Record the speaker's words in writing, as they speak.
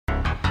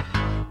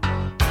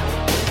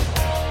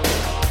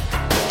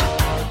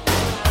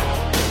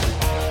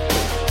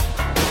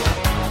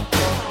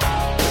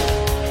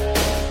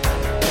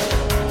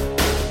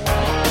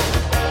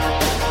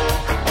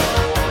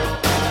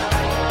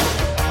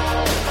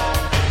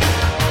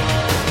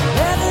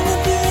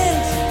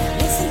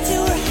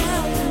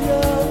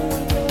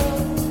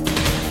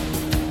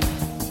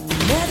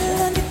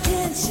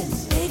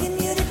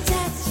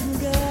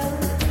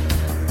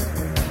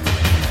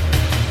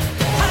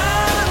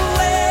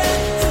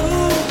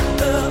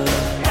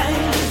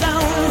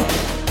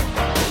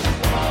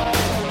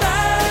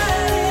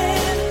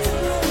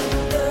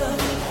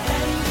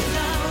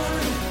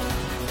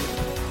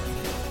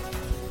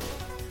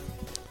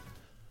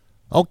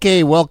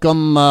Okay,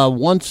 welcome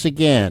once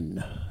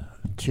again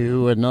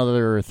to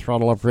another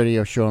Throttle-Up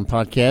radio show and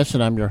podcast,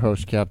 and I'm your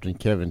host, Captain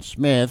Kevin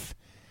Smith,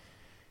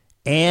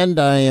 and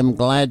I am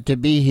glad to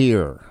be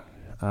here.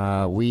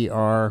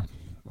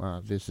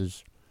 This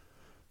is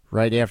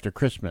right after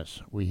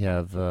Christmas. We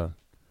have,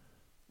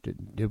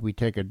 did we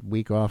take a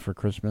week off for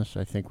Christmas?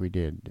 I think we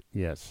did,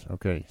 yes.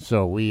 Okay,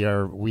 so we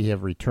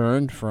have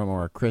returned from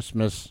our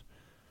Christmas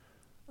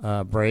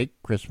break,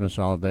 Christmas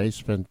holiday,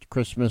 spent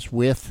Christmas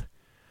with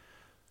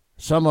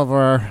some of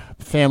our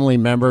family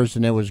members,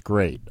 and it was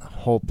great.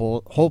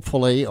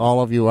 Hopefully, all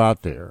of you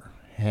out there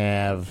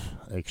have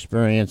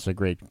experienced a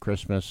great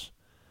Christmas,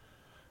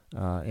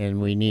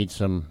 and we need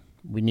some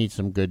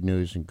good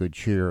news and good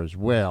cheer as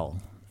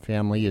well.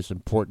 Family is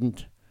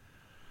important.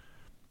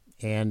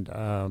 And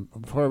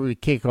before we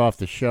kick off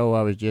the show,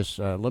 I was just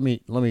let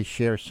me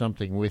share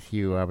something with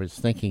you. I was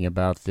thinking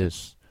about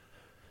this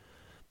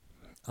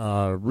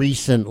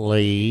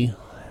recently.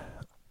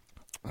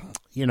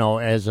 You know,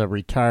 as a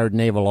retired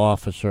naval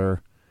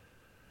officer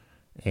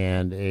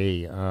and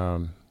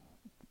a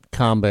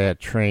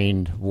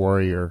combat-trained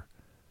warrior,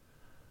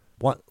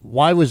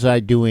 why was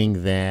I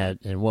doing that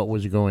and what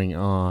was going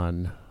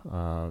on?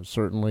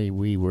 Certainly,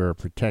 we were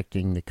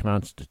protecting the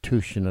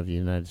Constitution of the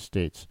United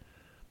States.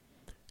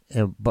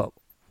 But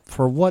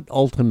for what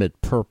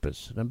ultimate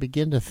purpose? And I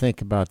begin to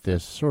think about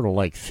this sort of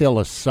like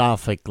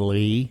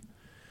philosophically.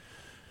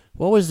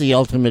 What was the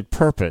ultimate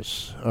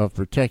purpose of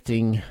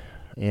protecting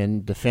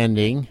and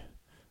defending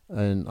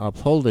and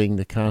upholding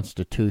the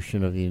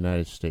Constitution of the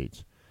United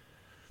States?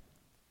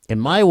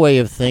 And my way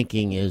of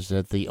thinking is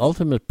that the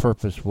ultimate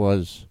purpose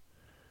was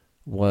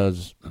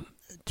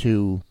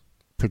to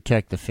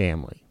protect the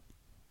family,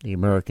 the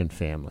American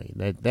family.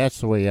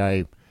 That's the way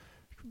I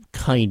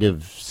kind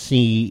of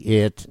see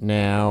it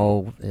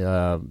now,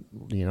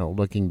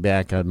 looking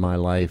back on my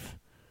life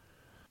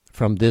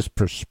from this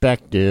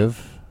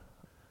perspective.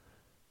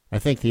 I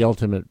think the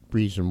ultimate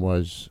reason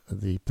was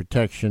the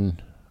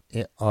protection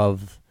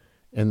of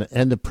and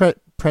the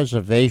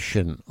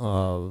preservation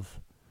of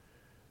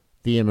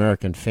the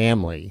American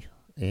family.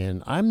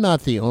 And I'm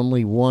not the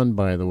only one,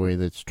 by the way,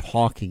 that's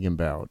talking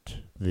about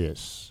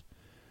this.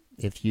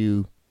 If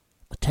you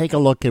take a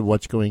look at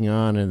what's going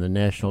on in the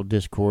national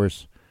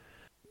discourse,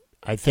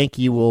 I think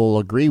you will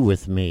agree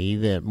with me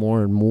that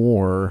more and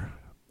more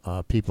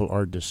people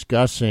are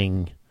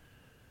discussing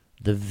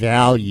the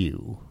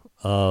value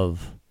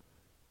of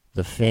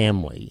the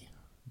family,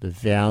 the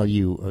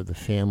value of the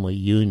family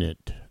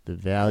unit, the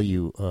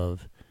value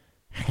of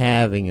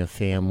having a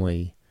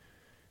family,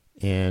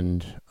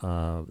 and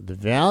the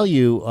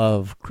value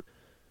of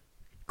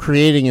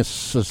creating a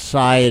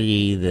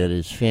society that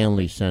is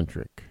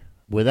family-centric.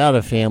 Without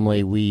a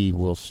family, we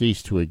will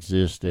cease to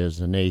exist as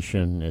a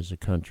nation, as a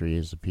country,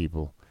 as a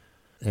people.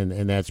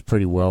 And that's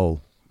pretty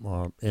well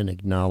an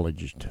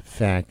acknowledged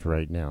fact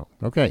right now.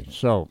 Okay,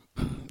 so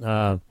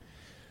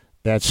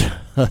that's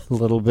a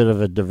little bit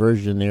of a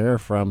diversion there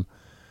from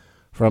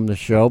the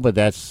show, but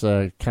that's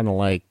kind of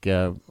like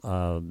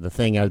the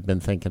thing I've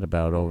been thinking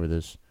about over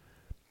this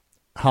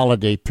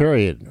holiday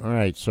period. All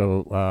right,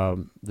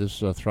 so this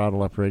is a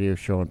Throttle Up radio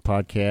show and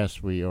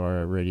podcast. We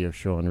are a radio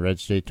show on Red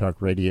State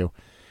Talk Radio,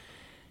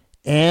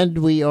 and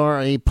we are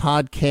a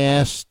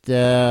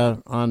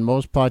podcast on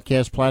most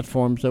podcast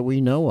platforms that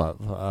we know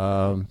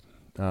of.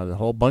 A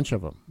whole bunch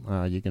of them.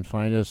 You can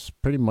find us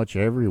pretty much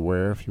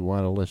everywhere if you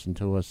want to listen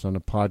to us on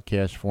a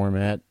podcast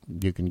format.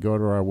 You can go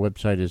to our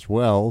website as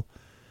well,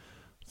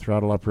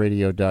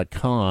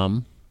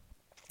 throttleUpradio.com,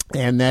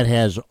 and that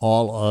has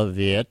all of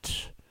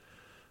it.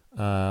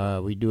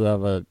 We do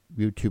have a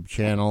YouTube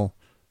channel.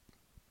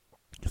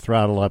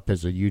 Throttle Up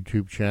is a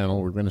YouTube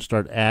channel. We're going to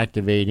start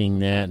activating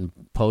that and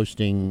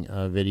posting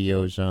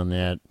videos on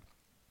that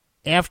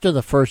after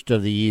the first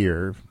of the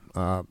year.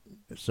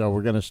 So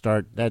we're going to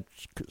start,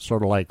 that's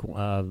sort of like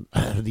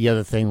the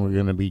other thing we're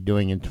going to be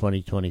doing in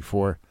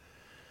 2024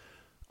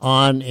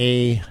 on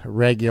a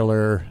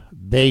regular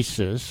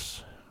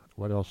basis.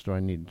 What else do I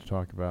need to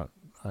talk about?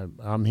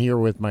 I'm here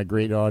with my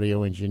great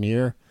audio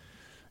engineer,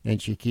 and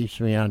she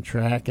keeps me on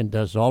track and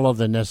does all of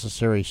the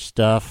necessary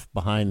stuff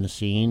behind the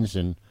scenes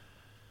and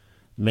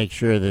make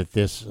sure that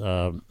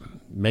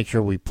make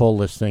sure we pull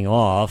this thing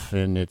off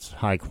and it's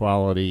high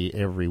quality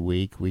every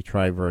week. We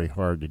try very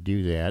hard to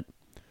do that.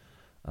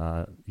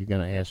 You're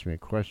going to ask me a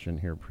question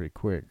here pretty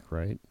quick,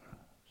 right?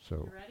 So,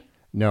 you ready?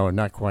 No,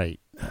 not quite.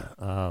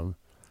 And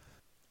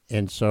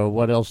so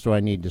what else do I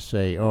need to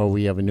say? Oh,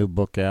 we have a new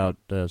book out,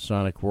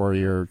 Sonic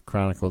Warrior,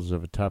 Chronicles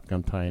of a Top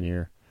Gun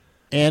Pioneer.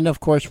 And, of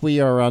course,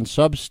 we are on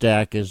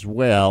Substack as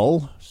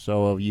well,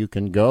 so you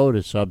can go to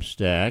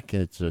Substack.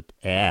 It's an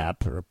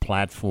app or a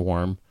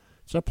platform.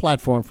 It's a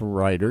platform for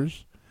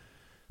writers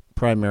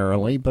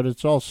primarily, but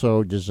it's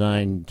also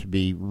designed to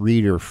be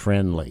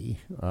reader-friendly.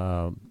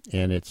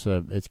 And it's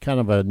kind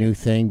of a new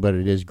thing, but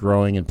it is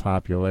growing in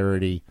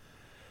popularity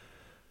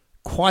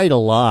quite a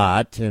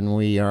lot, and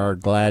we are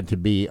glad to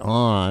be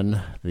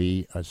on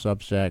the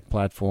Substack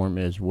platform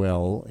as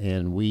well.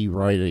 And we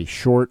write a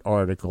short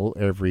article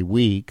every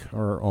week,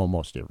 or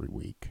almost every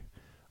week,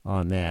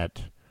 on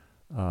that,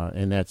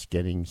 and that's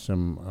getting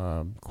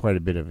some quite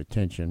a bit of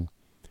attention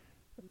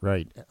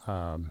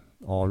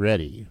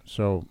already.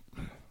 So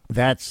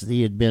that's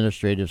the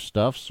administrative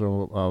stuff.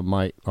 So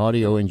my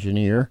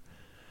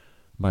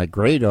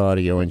great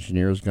audio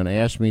engineer, is going to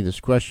ask me this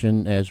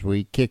question as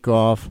we kick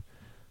off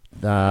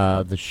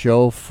the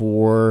show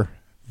for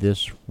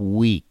this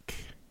week.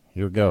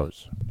 Here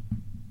goes.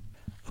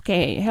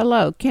 Okay,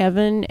 hello,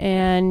 Kevin,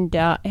 and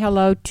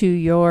hello to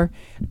your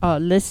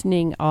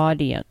listening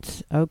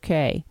audience.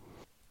 Okay,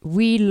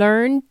 we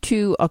learn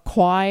to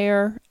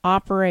acquire,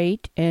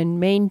 operate, and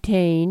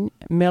maintain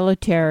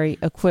military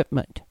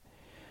equipment.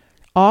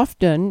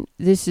 Often,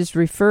 this is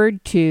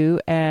referred to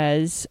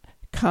as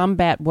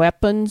combat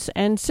weapons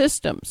and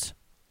systems.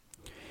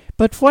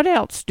 But what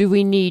else do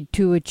we need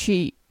to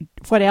achieve?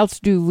 What else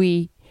do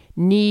we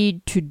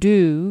need to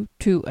do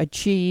to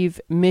achieve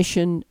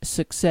mission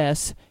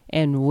success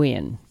and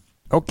win?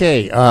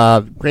 Okay,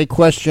 great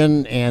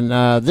question, and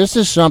this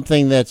is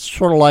something that's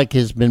sort of like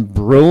has been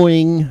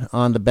brewing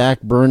on the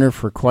back burner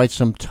for quite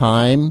some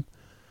time.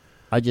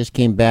 I just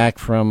came back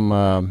from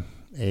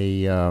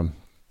a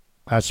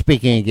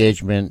speaking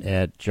engagement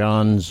at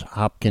Johns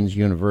Hopkins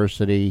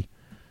University,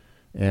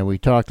 and we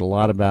talked a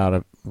lot about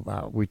it.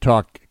 We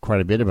talked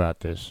quite a bit about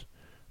this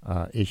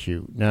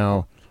issue.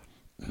 Now,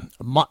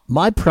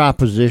 my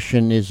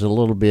proposition is a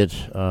little bit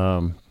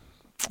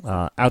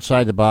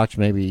outside the box,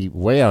 maybe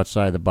way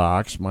outside the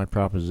box. My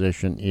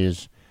proposition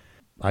is,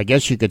 I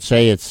guess you could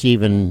say it's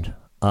even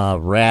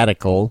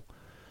radical,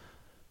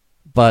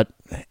 but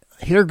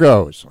here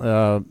goes.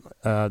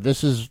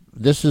 This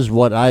is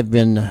what I've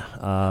been.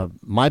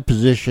 My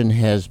position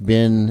has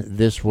been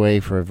this way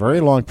for a very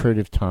long period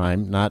of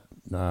time. Not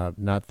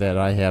that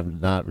I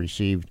have not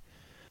received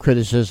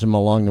criticism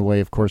along the way.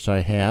 Of course,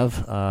 I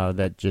have.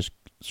 That just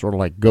sort of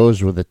like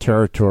goes with the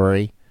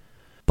territory.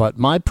 But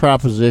my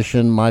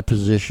position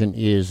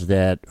is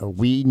that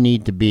we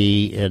need to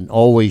be and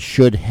always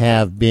should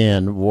have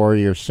been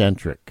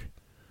warrior-centric,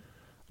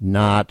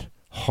 not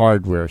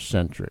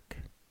hardware-centric.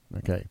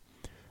 Okay.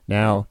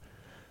 Now,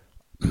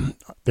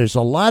 there's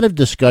a lot of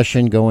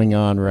discussion going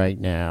on right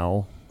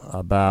now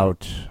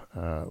about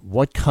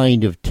what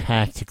kind of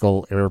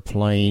tactical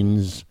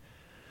airplanes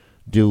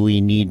do we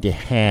need to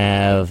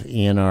have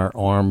in our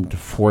armed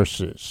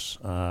forces?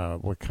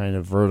 What kind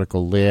of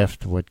vertical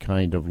lift, what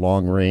kind of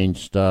long-range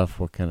stuff,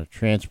 what kind of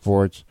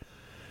transports,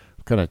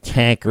 what kind of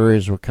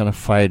tankers, what kind of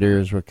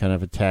fighters, what kind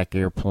of attack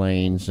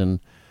airplanes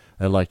and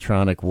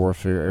electronic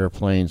warfare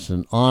airplanes,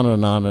 and on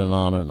and on and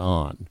on and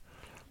on.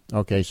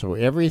 Okay, so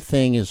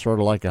everything is sort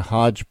of like a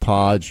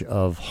hodgepodge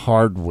of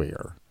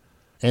hardware.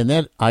 And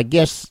that, I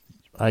guess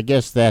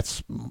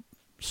that's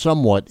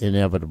somewhat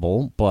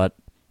inevitable, but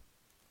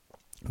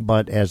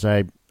as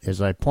I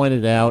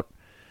pointed out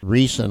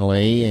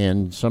recently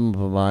in some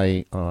of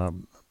my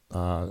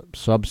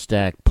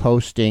Substack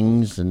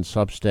postings and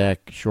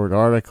Substack short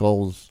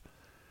articles,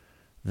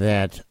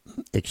 that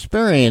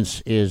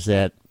experience is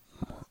that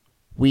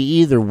we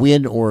either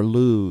win or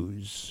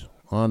lose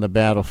on the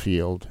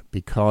battlefield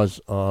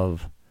because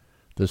of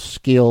the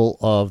skill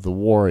of the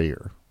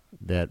warrior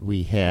that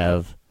we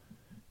have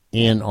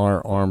in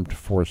our armed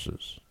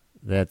forces.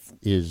 That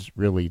is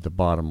really the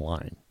bottom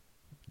line.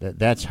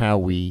 That's how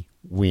we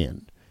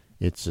win.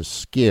 It's a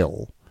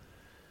skill.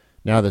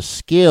 Now, the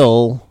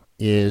skill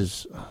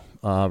is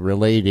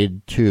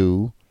related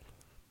to,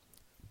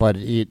 but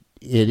it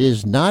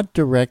is not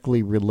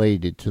directly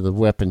related to the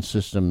weapon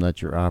system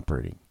that you're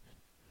operating.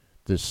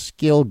 The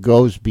skill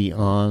goes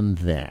beyond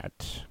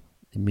that,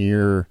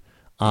 mere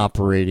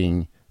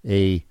operating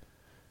a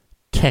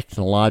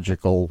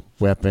technological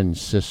weapon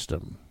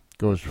system.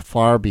 Goes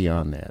far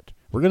beyond that.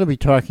 We're going to be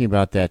talking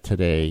about that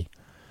today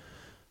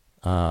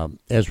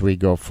as we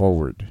go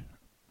forward.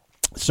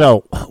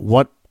 So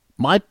what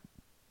my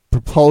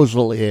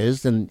proposal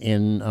is,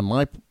 and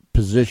my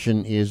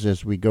position is,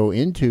 as we go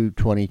into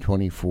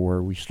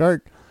 2024,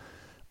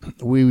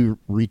 we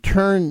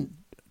return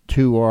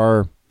to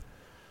our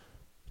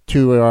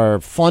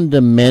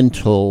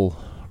fundamental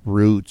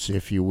roots,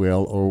 if you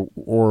will,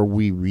 or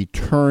we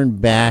return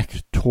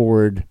back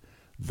toward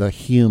the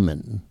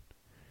human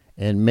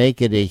and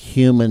make it a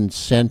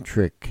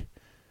human-centric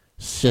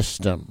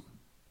system,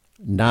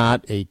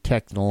 not a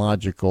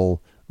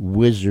technological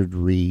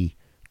wizardry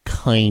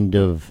kind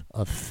of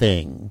a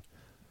thing.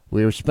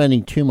 We are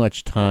spending too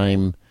much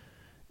time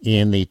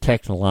in the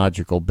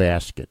technological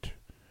basket.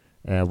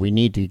 We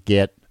need to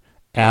get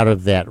out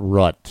of that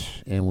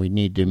rut, and we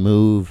need to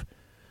move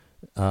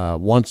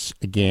once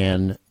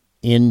again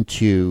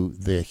into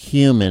the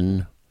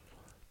human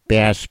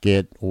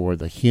basket, or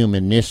the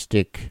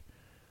humanistic,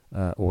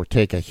 or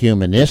take a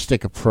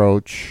humanistic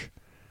approach.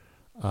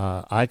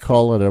 I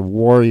call it a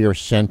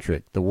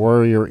warrior-centric. The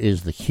warrior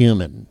is the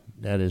human.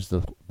 That is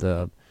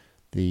the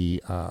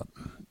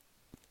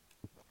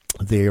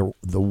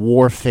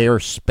warfare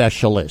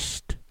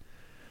specialist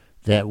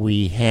that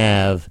we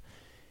have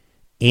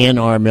in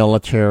our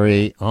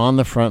military, on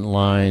the front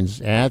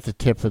lines, at the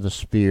tip of the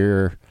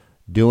spear,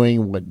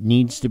 doing what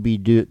needs to be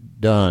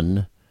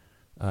done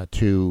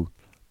to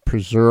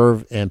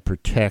preserve and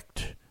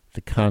protect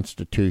the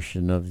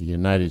Constitution of the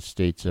United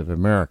States of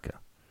America.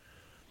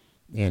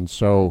 And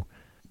so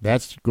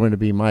that's going to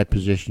be my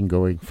position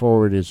going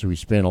forward, is we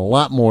spend a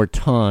lot more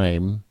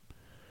time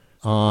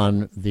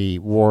on the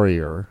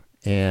warrior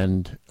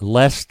and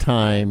less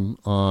time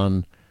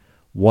on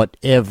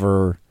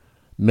whatever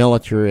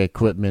military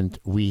equipment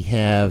we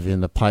have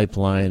in the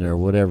pipeline or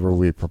whatever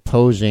we're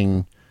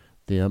proposing,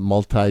 the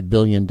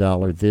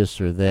multi-billion-dollar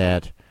this or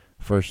that.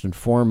 First and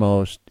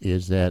foremost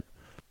is the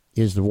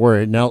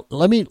warrior. Now,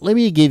 let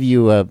me give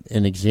you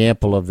an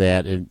example of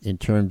that in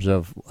terms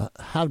of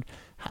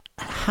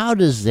how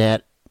does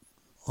that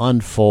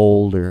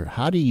unfold, or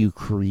how do you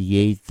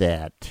create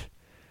that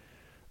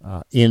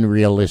in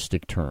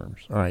realistic terms?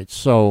 All right,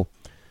 so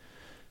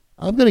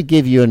I'm going to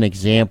give you an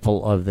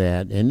example of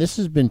that, and this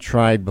has been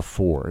tried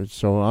before,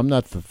 so I'm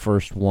not the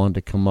first one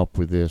to come up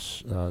with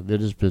this. That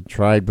has been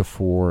tried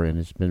before, and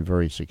it's been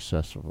very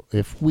successful.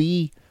 If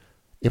we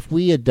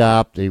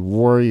adopt a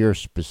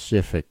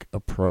warrior-specific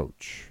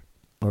approach,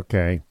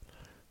 okay,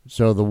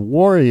 so the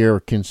warrior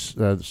can,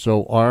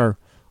 so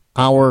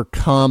our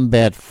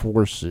combat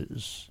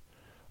forces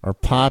are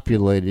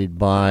populated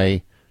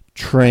by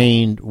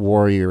trained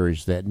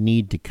warriors that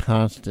need to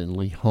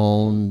constantly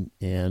hone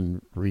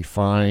and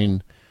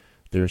refine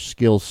their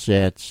skill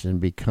sets and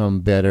become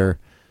better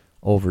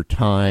over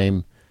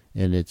time.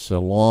 And it's a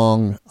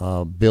long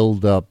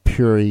build-up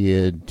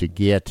period to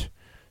get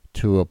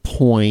to a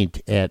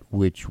point at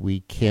which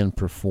we can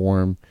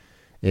perform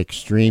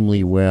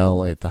extremely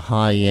well at the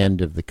high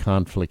end of the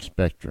conflict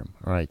spectrum.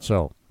 All right,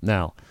 so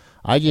now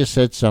I just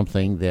said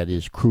something that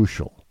is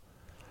crucial.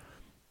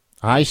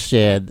 I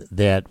said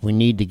that we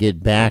need to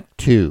get back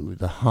to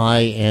the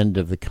high end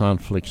of the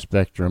conflict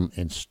spectrum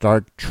and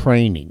start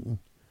training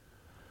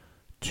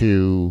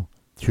to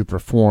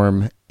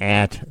perform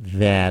at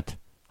that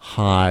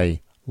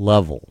high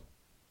level.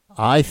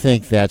 I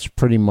think that's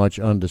pretty much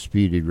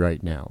undisputed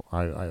right now.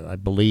 I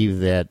believe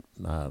that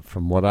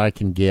from what I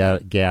can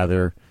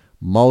gather,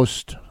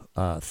 most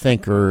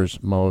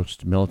thinkers,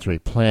 most military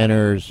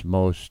planners,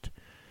 most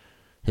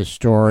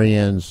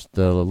historians,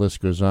 the list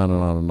goes on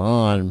and on and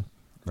on,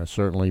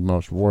 certainly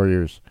most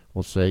warriors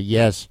will say,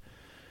 yes,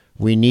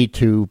 we need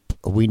to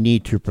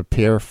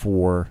prepare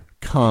for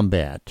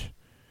combat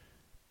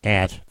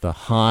at the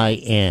high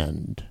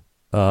end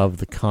of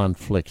the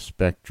conflict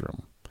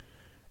spectrum.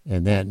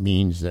 And that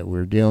means that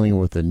we're dealing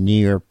with a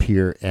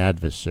near-peer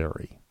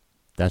adversary.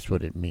 That's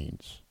what it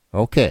means.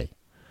 Okay.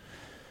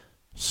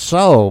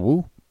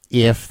 So,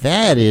 if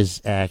that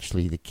is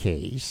actually the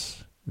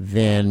case,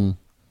 then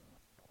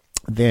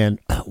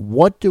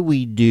what do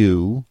we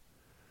do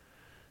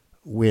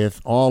with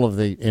all of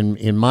the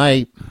in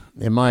my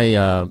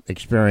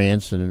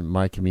experience and in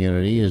my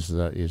community is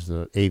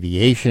the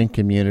aviation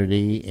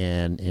community,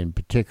 and in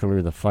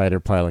particular the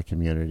fighter pilot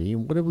community?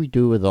 What do we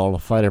do with all the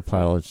fighter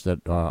pilots that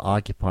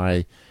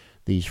occupy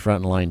these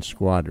frontline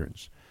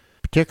squadrons?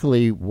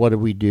 Particularly, what do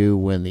we do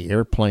when the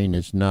airplane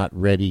is not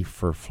ready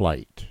for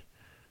flight?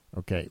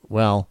 Okay,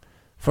 well,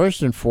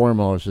 first and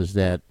foremost is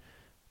that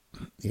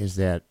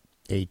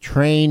a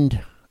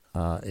trained,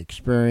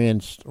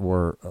 experienced,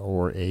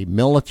 or a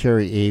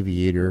military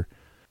aviator,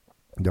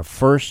 the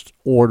first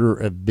order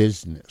of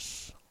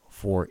business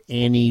for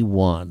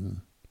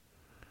anyone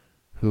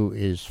who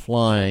is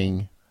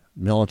flying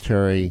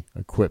military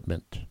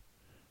equipment,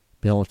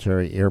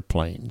 military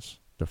airplanes,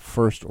 the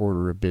first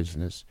order of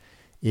business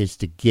is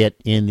to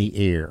get in the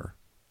air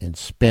and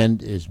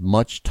spend as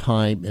much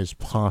time as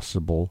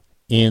possible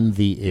in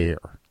the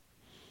air.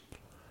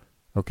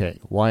 Okay,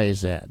 why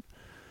is that?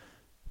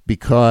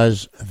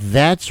 Because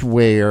that's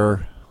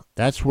where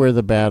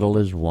the battle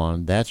is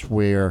won. That's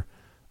where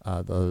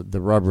the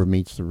rubber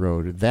meets the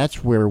road.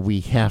 That's where we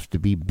have to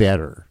be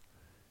better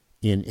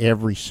in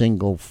every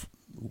single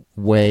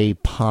way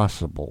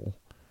possible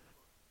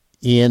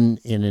in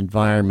an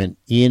environment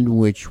in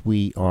which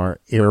we are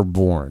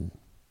airborne.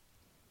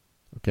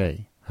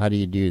 Okay, how do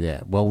you do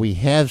that? Well, we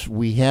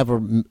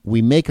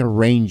make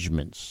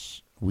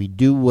arrangements. We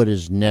do what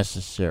is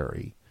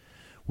necessary.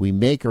 We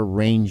make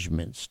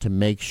arrangements to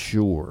make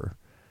sure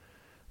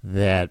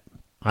that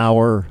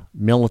our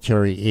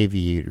military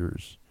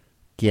aviators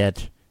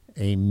get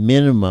a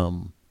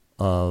minimum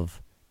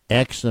of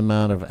X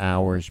amount of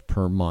hours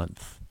per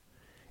month.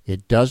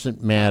 It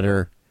doesn't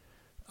matter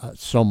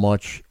so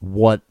much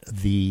what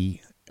the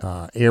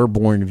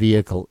airborne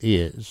vehicle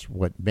is.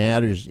 What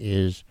matters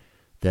is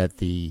that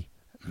the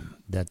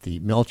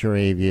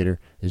military aviator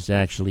is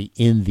actually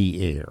in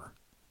the air.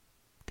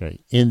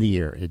 Okay, in the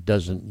air. It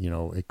doesn't,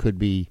 it could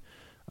be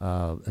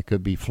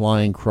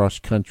flying cross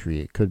country.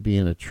 It could be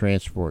in a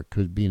transport. It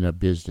could be in a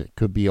business. It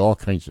could be all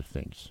kinds of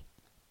things.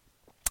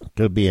 It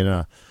could be in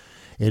a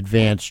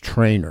advanced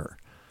trainer.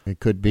 It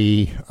could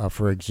be,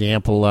 for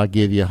example, I'll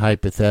give you a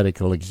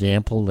hypothetical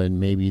example, and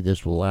maybe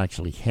this will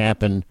actually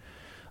happen.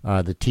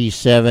 The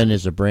T-7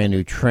 is a brand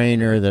new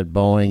trainer that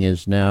Boeing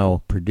is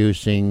now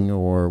producing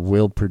or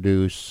will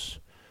produce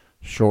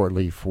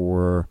shortly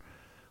for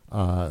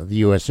the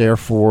U.S. Air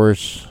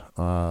Force,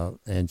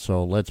 and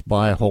so let's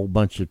buy a whole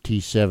bunch of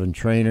T-7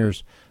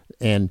 trainers,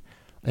 and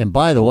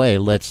by the way,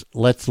 let's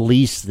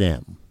lease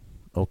them.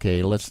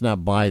 Okay, let's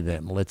not buy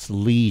them. Let's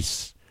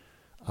lease,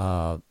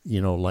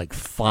 like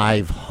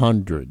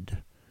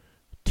 500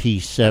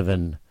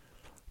 T-7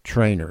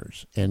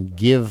 trainers, and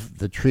give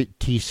the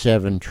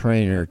T-7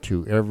 trainer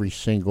to every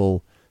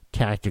single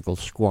tactical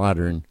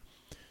squadron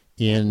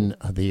in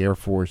the Air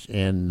Force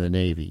and the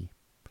Navy.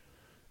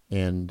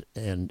 And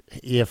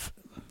if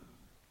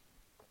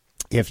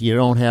you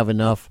don't have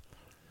enough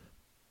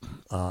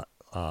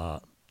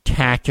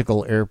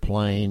tactical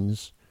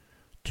airplanes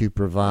to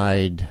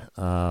provide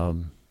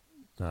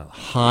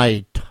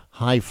high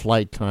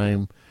flight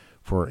time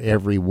for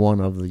every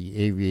one of the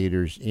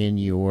aviators in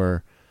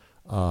your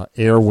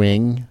air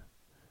wing,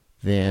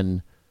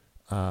 then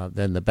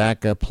the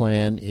backup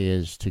plan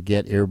is to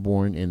get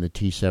airborne in the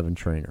T-7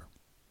 trainer.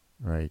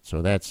 Right,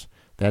 so that's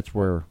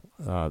where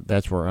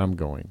I'm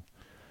going.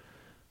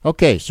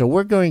 Okay, so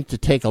we're going to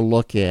take a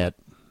look at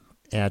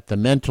the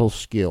mental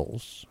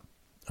skills.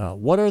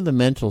 What are the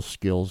mental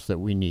skills that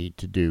we need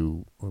to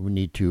do? We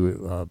need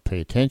to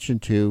pay attention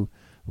to.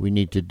 We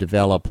need to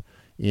develop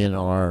in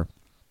our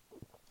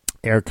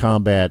air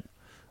combat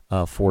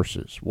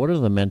forces. What are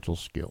the mental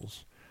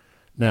skills?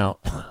 Now,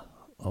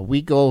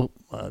 we go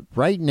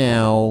right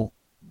now.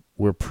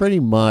 We're pretty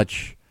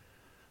much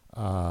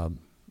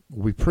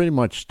we pretty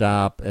much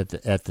stop at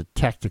the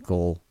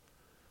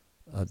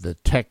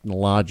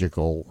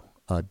technological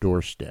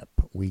doorstep.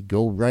 We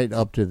go right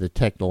up to the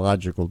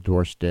technological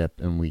doorstep,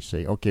 and we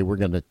say, okay, we're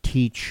going to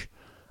teach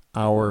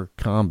our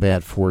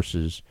combat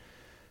forces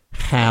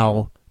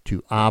how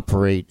to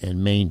operate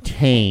and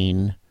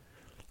maintain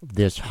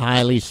this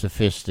highly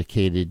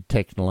sophisticated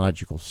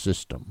technological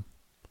system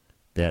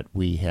that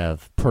we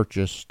have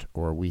purchased,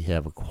 or we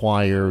have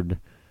acquired,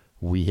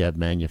 we have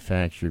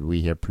manufactured,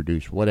 we have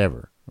produced,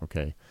 whatever.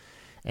 Okay,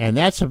 and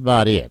that's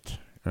about it.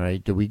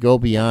 Right? Do we go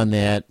beyond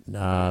that?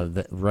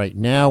 Right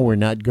now, we're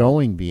not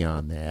going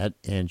beyond that.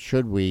 And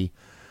should we?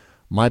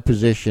 My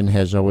position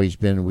has always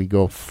been we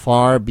go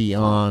far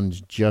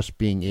beyond just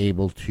being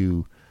able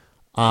to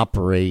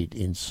operate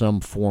in some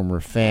form or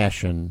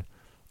fashion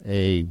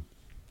a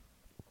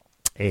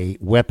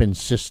weapons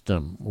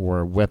system or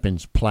a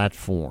weapons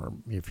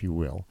platform, if you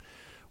will.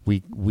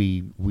 We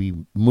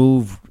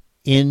move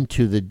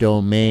into the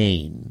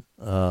domain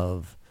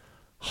of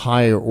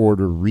higher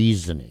order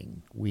reasoning.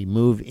 We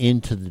move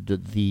into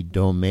the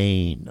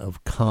domain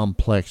of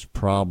complex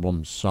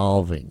problem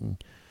solving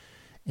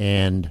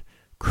and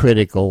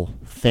critical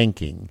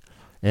thinking.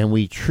 And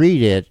we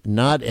treat it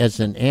not as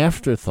an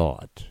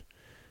afterthought.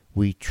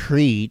 We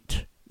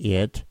treat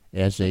it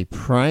as a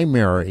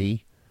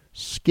primary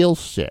skill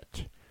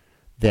set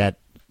that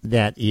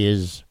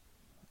is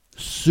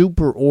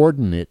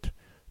superordinate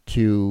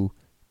to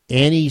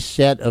any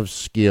set of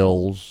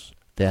skills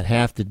that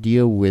have to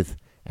deal with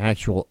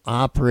actual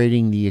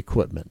operating the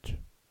equipment.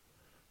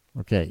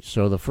 Okay,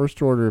 so the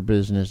first order of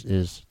business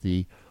is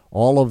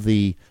all of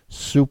the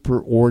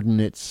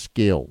superordinate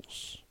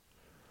skills,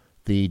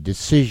 the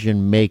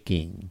decision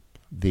making,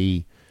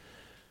 the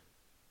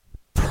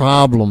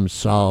problem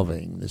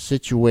solving, the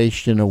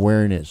situation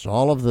awareness,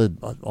 all of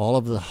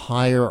the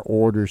higher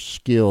order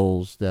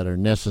skills that are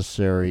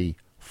necessary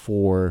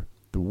for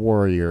the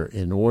warrior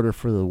in order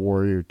for the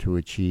warrior to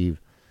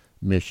achieve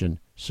mission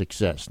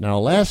success. Now,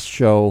 last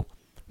show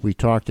we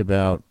talked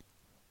about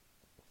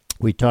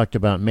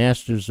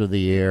Masters of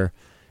the Air,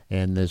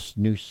 and it's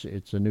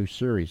a new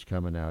series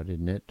coming out,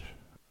 isn't it?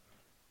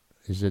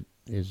 Is it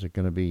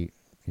going to be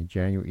in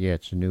January? Yeah,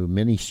 it's a new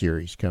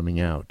mini-series coming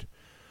out.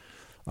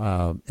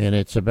 And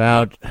it's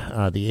about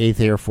the 8th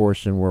Air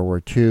Force in World War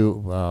II,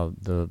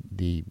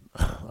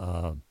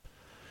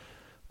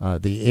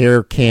 the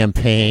air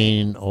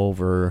campaign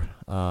over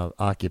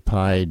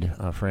occupied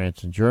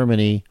France and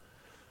Germany,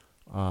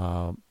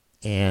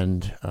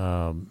 and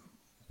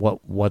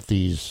what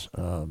these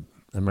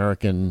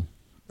American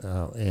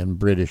and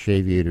British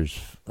aviators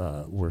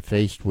were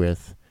faced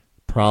with,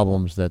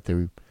 problems that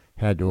they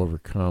had to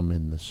overcome,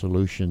 and the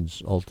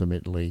solutions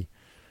ultimately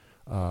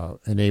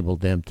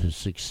enabled them to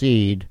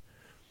succeed.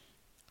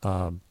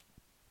 And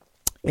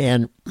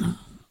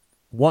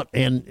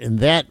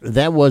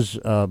that was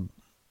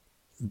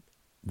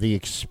the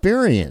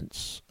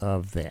experience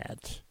of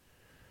that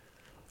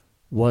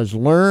was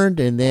learned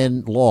and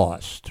then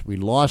lost. We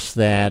lost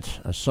that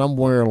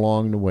somewhere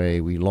along the way.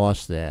 We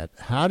lost that.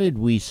 How did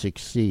we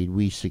succeed?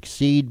 We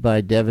succeed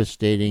by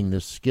devastating the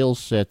skill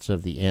sets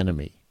of the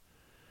enemy,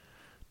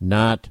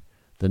 not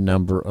the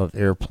number of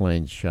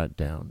airplanes shot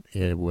down.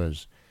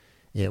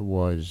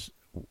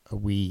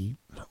 We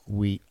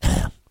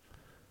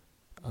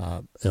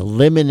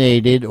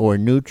eliminated or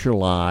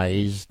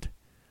neutralized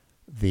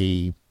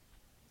the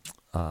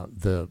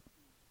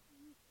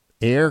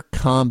air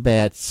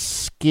combat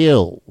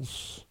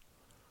skills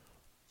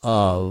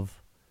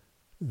of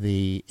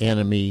the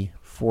enemy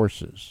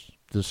forces,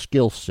 the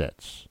skill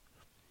sets.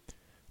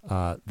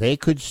 They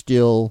could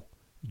still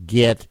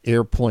get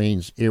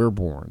airplanes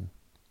airborne.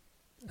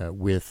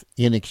 with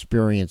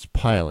inexperienced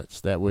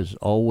pilots. That was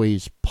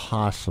always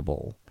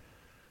possible,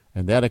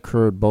 and that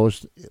occurred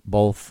both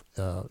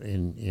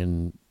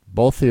in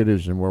both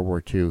theaters in World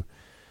War II,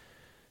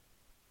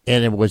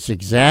 and it was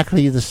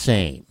exactly the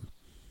same.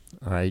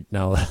 All right,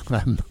 now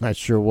I'm not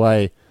sure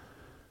why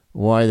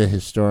the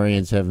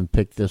historians haven't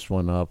picked this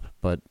one up,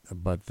 but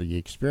the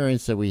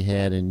experience that we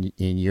had in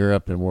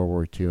Europe in World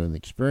War II and the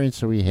experience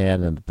that we had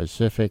in the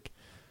Pacific,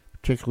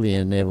 particularly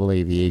in naval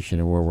aviation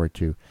in World War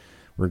II,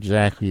 were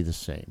exactly the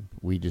same.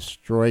 We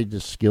destroyed the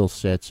skill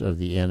sets of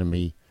the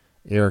enemy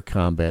air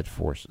combat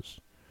forces.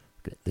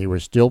 Okay. They were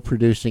still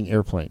producing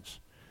airplanes,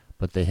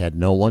 but they had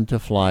no one to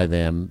fly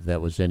them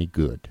that was any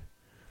good.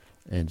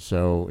 And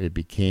so it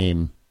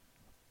became,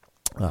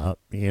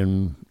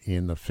 in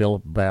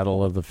the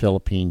Battle of the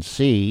Philippine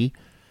Sea,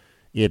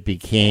 it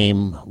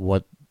became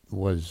what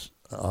was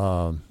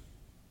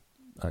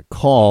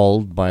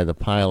called by the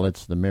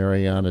pilots the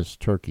Marianas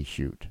Turkey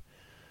Shoot.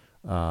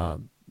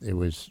 It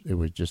was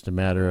just a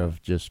matter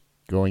of just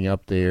going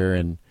up there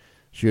and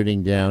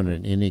shooting down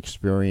an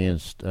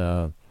inexperienced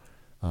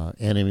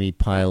enemy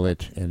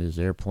pilot and his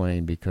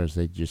airplane because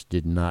they just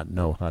did not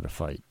know how to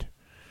fight.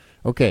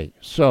 Okay,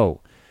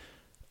 so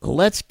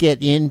let's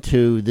get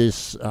into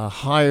this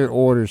higher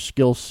order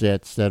skill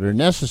sets that are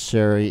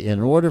necessary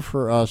in order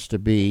for us to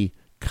be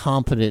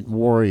competent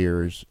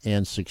warriors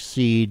and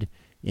succeed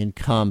in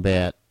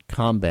combat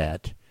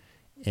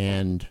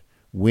and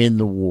win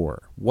the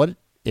war. What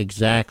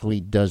exactly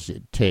does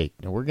it take?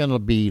 Now we're going to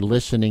be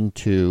listening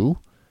to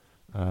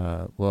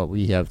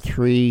we have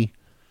three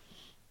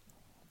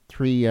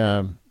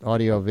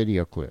audio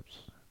video clips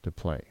to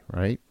play,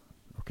 right?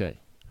 Okay,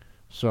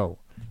 so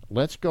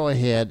let's go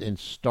ahead and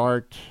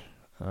start.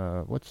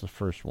 What's the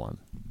first one?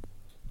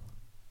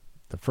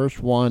 The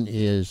first one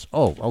is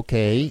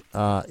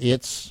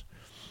it's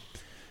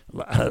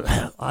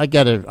I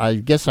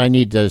guess I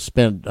need to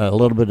spend a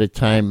little bit of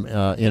time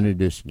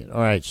introducing it.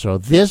 All right, so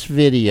this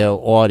video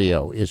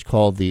audio is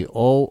called the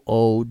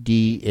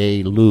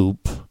OODA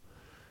loop.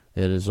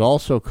 It is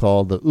also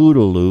called the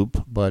OODA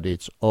loop, but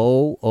it's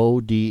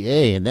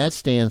OODA, and that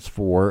stands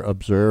for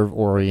Observe,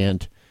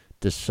 Orient,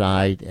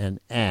 Decide, and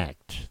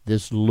Act.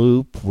 This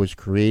loop was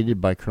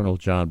created by Colonel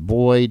John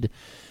Boyd,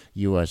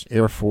 U.S.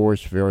 Air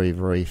Force, very,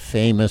 very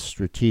famous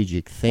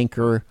strategic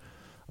thinker.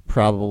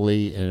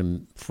 Probably,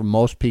 and for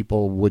most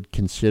people, would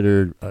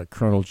consider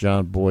Colonel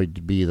John Boyd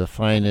to be the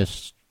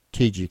finest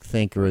strategic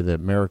thinker that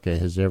America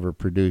has ever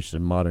produced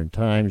in modern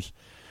times.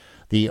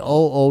 The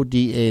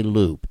OODA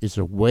loop is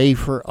a way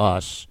for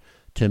us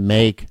to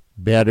make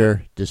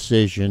better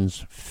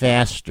decisions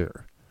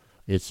faster.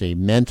 It's a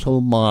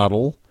mental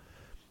model,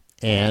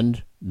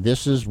 and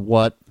this is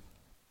what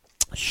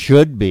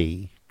should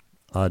be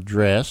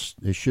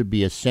addressed. There should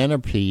be a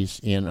centerpiece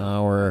in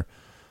our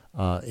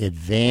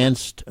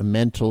advanced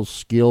mental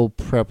skill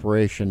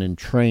preparation and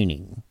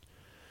training,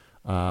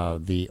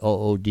 the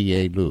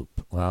OODA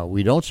loop.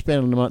 We don't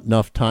spend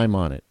enough time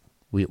on it.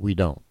 We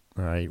don't.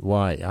 All right.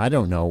 Why? I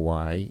don't know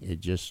why. It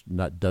just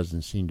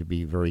doesn't seem to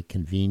be very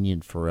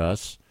convenient for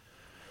us.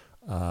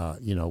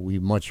 We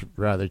much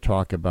rather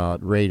talk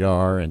about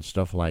radar and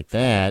stuff like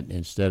that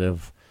instead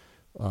of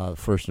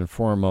first and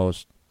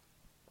foremost,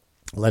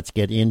 let's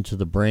get into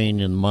the brain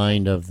and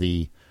mind of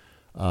the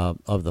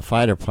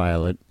fighter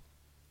pilot.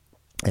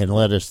 And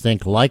let us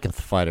think like a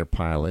fighter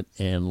pilot,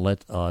 and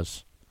let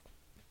us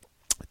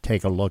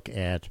take a look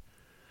at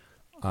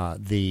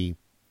the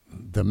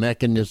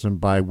mechanism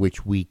by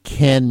which we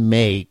can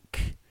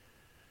make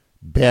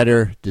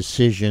better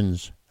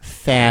decisions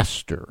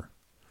faster.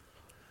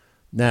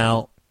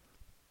 Now,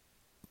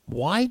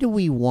 why do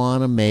we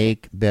want to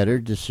make better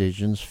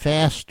decisions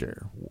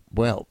faster?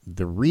 Well,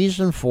 the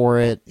reason for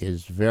it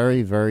is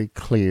very, very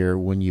clear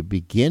when you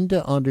begin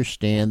to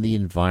understand the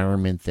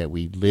environment that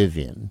we live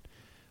in.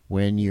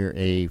 When you're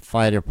a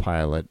fighter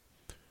pilot,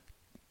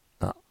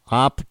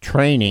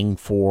 training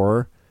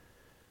for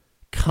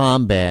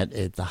combat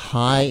at the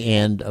high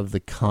end of the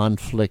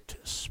conflict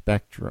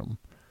spectrum.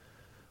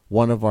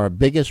 One of our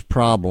biggest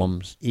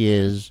problems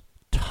is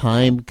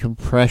time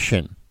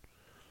compression.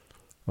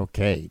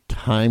 Okay,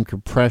 time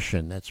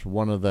compression.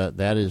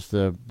 That is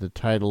the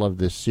title of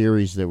this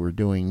series that we're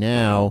doing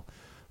now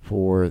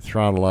for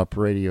Throttle-Up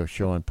radio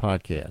show and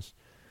podcast,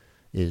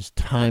 is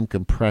time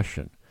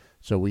compression.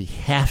 So we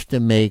have to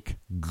make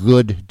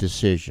good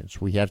decisions.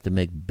 We have to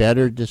make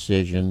better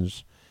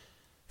decisions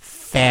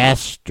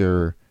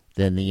faster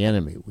than the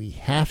enemy. We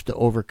have to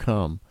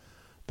overcome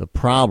the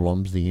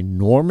problems, the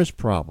enormous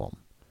problem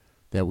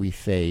that we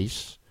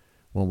face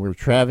when we're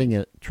traveling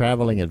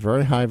at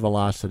very high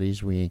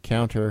velocities. We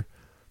encounter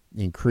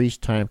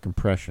increased time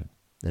compression.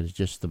 That is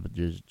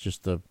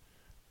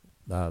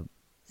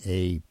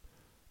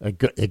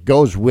it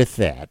goes with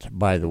that,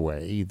 by the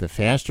way. The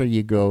faster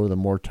you go, the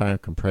more time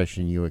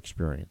compression you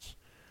experience.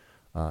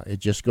 It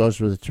just goes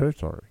with the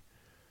territory.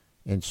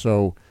 And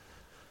so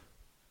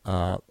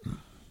how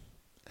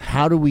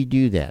do we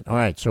do that? All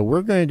right, so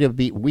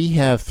we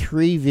have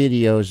 3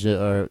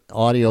 videos,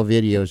 audio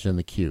videos in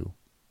the queue.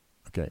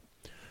 Okay.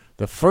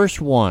 The first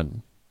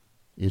one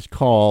is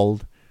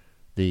called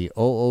the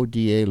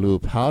OODA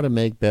loop, How to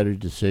Make Better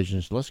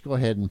Decisions. Let's go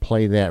ahead and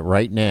play that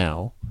right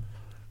now,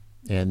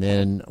 and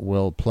then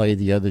we'll play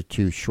the other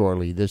two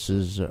shortly. This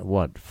is,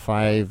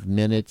 5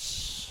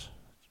 minutes,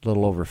 a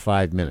little over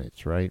 5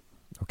 minutes, right?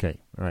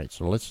 Okay, all right,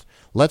 so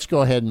let's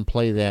go ahead and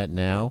play that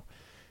now,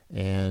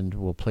 and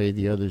we'll play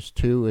the others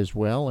too as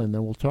well, and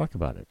then we'll talk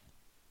about it.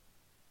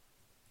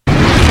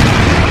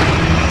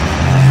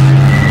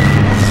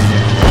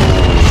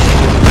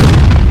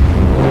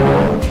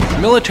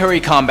 Military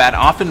combat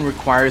often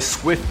requires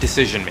swift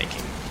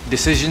decision-making,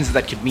 decisions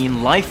that could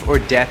mean life or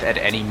death at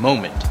any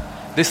moment.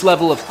 This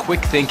level of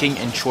quick thinking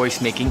and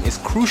choice-making is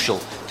crucial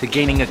to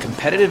gaining a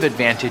competitive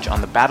advantage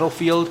on the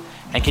battlefield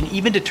and can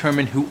even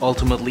determine who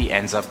ultimately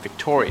ends up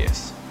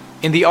victorious.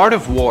 In The Art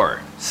of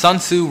War, Sun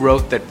Tzu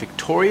wrote that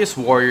victorious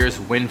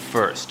warriors win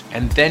first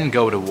and then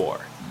go to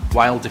war,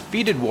 while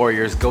defeated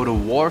warriors go to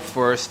war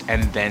first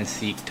and then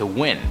seek to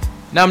win.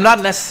 Now, I'm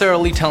not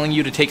necessarily telling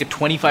you to take a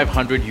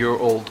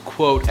 2,500-year-old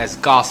quote as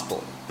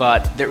gospel,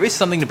 but there is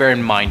something to bear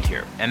in mind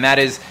here, and that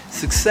is,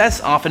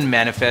 success often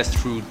manifests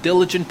through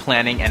diligent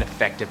planning and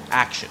effective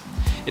action.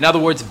 In other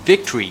words,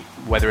 victory,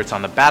 whether it's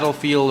on the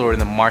battlefield or in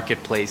the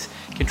marketplace,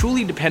 can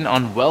truly depend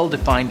on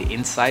well-defined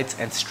insights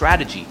and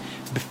strategy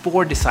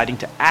before deciding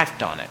to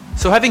act on it.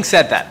 So having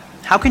said that,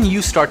 how can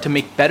you start to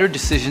make better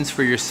decisions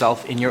for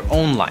yourself in your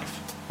own life?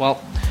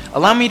 Well,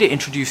 allow me to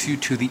introduce you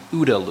to the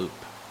OODA loop.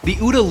 The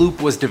OODA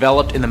loop was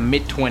developed in the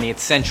mid-20th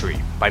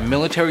century by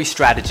military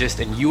strategist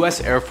and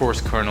U.S. Air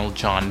Force Colonel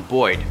John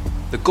Boyd.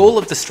 The goal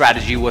of the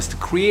strategy was to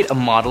create a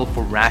model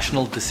for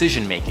rational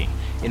decision-making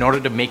in order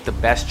to make the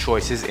best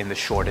choices in the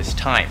shortest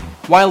time.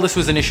 While this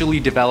was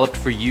initially developed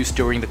for use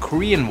during the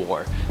Korean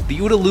War, the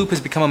OODA loop has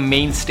become a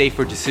mainstay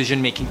for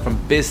decision-making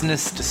from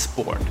business to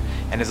sport,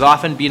 and has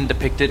often been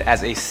depicted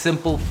as a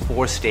simple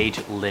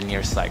 4-stage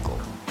linear cycle.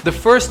 The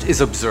first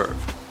is observe.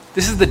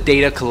 This is the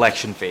data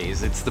collection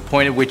phase. It's the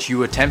point at which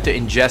you attempt to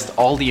ingest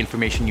all the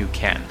information you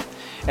can.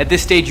 At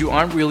this stage, you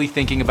aren't really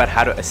thinking about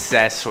how to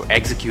assess or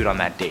execute on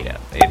that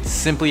data. It's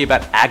simply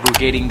about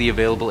aggregating the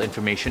available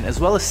information as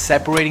well as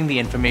separating the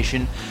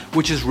information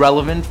which is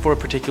relevant for a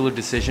particular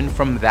decision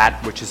from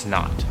that which is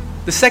not.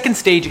 The second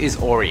stage is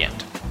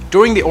orient.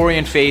 During the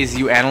orient phase,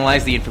 you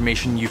analyze the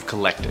information you've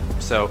collected.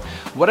 So,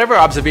 whatever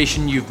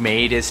observation you've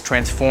made is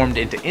transformed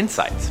into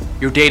insights.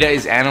 Your data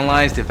is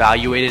analyzed,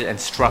 evaluated, and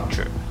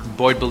structured.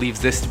 Boyd believes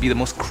this to be the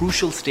most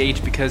crucial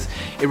stage because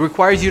it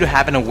requires you to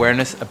have an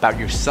awareness about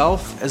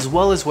yourself as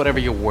well as whatever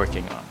you're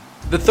working on.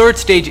 The third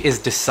stage is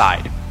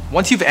decide.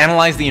 Once you've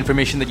analyzed the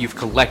information that you've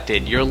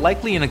collected, you're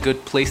likely in a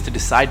good place to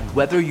decide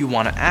whether you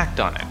want to act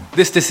on it.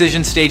 This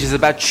decision stage is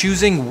about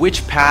choosing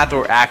which path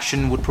or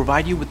action would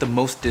provide you with the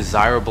most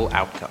desirable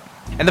outcome.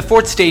 And the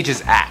fourth stage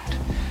is act.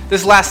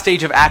 This last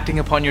stage of acting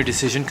upon your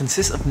decision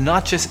consists of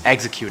not just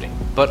executing,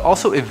 but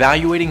also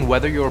evaluating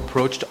whether your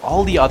approach to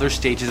all the other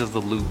stages of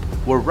the loop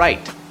were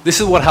right. This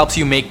is what helps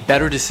you make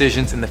better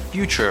decisions in the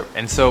future,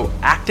 and so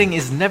acting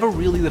is never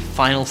really the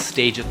final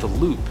stage of the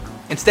loop.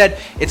 Instead,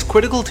 it's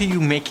critical to you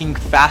making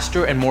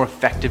faster and more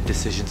effective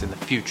decisions in the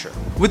future.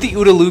 With the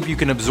OODA loop, you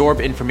can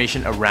absorb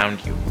information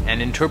around you and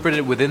interpret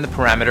it within the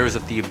parameters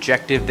of the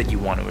objective that you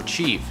want to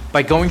achieve.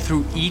 By going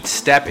through each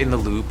step in the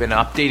loop and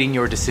updating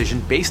your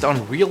decision based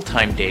on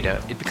real-time data,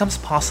 it becomes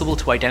possible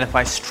to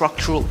identify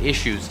structural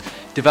issues,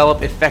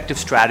 develop effective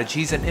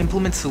strategies, and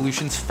implement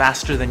solutions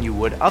faster than you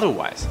would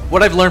otherwise.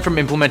 What I've learned from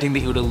implementing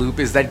the OODA loop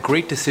is that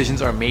great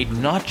decisions are made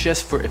not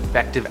just for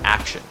effective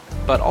action,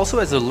 but also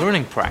as a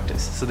learning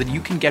practice so that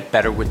you can get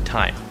better with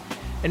time.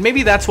 And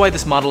maybe that's why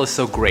this model is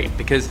so great,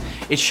 because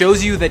it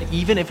shows you that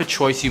even if a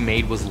choice you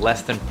made was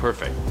less than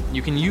perfect,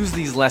 you can use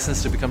these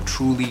lessons to become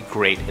truly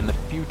great in the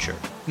future.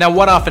 Now,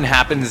 what often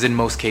happens in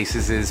most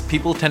cases is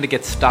people tend to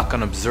get stuck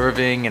on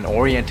observing and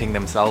orienting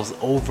themselves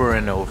over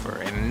and over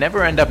and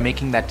never end up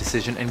making that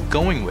decision and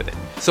going with it.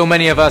 So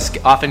many of us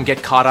often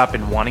get caught up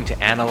in wanting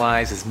to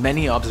analyze as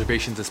many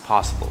observations as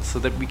possible so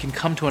that we can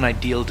come to an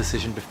ideal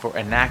decision before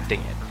enacting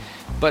it.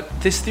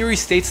 But this theory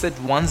states that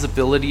one's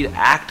ability to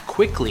act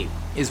quickly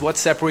is what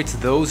separates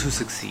those who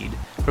succeed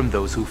from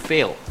those who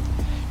fail.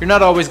 You're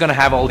not always going to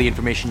have all the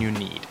information you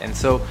need, and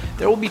so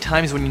there will be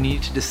times when you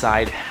need to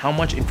decide how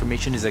much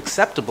information is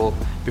acceptable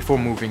before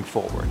moving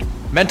forward.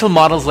 Mental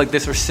models like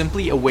this are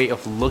simply a way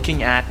of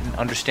looking at and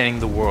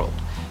understanding the world.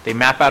 They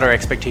map out our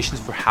expectations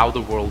for how the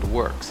world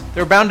works.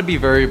 There are bound to be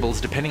variables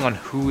depending on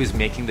who is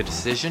making the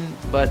decision,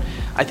 but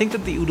I think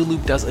that the OODA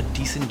loop does a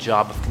decent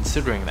job of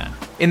considering that.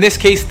 In this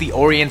case, the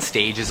orient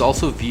stage is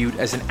also viewed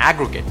as an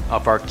aggregate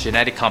of our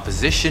genetic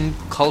composition,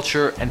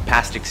 culture, and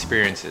past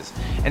experiences,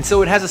 and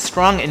so it has a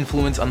strong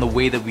influence on the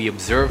way that we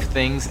observe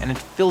things, and it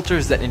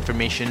filters that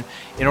information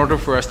in order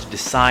for us to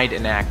decide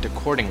and act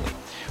accordingly.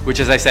 Which,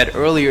 as I said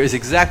earlier, is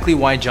exactly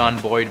why John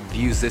Boyd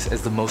views this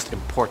as the most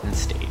important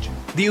stage.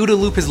 The OODA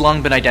loop has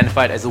long been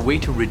identified as a way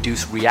to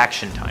reduce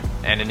reaction time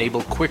and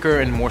enable quicker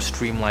and more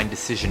streamlined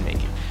decision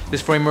making.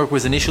 This framework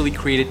was initially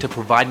created to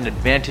provide an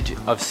advantage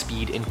of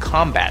speed in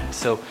combat,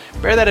 so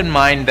bear that in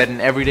mind that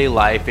in everyday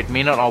life it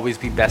may not always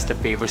be best to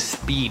favor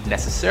speed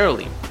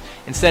necessarily.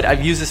 Instead,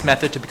 I've used this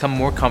method to become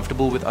more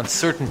comfortable with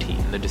uncertainty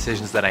in the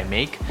decisions that I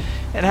make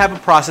and have a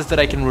process that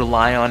I can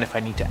rely on if I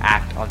need to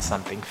act on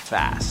something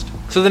fast.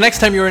 So the next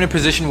time you're in a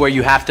position where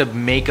you have to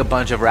make a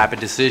bunch of rapid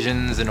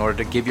decisions in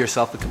order to give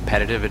yourself a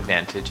competitive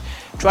advantage,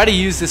 try to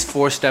use this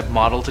 4-step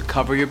model to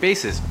cover your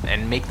bases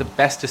and make the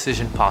best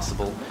decision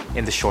possible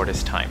in the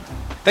shortest time.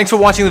 Thanks for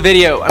watching the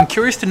video. I'm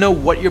curious to know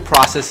what your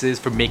process is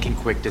for making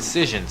quick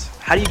decisions.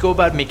 How do you go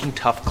about making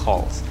tough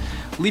calls?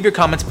 Leave your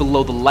comments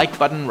below the like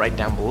button right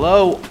down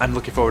below. I'm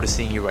looking forward to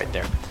seeing you right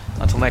there.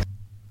 Until next.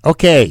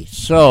 Okay,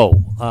 so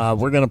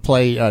we're going to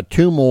play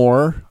 2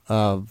 more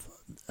of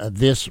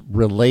this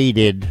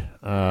related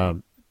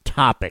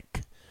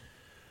topic.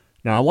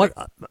 Now,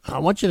 I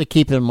want you to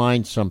keep in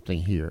mind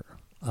something here.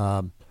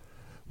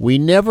 We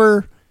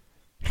never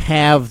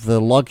have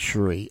the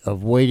luxury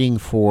of waiting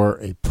for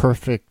a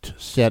perfect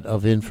set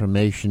of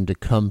information to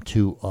come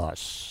to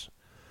us.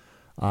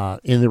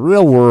 In the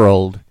real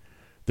world,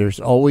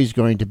 there's always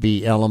going to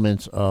be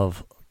elements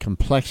of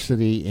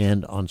complexity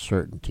and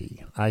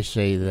uncertainty. I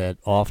say that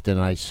often.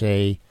 I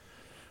say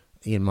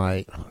in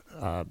my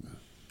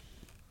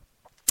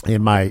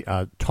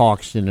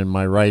talks and in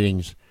my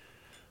writings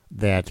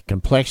that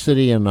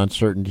complexity and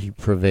uncertainty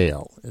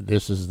prevail.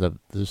 This is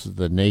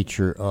the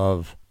nature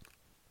of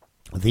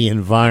the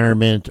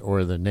environment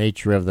or the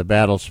nature of the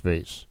battle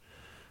space.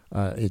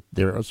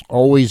 There is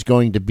always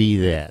going to be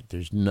that.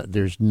 There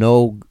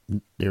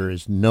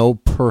is no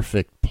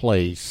perfect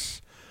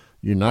place.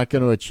 You're not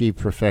going to achieve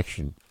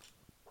perfection.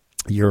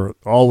 You're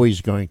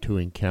always going to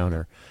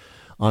encounter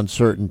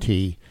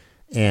uncertainty,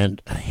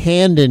 and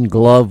hand in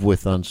glove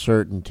with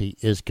uncertainty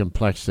is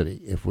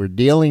complexity. If we're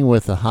dealing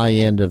with the high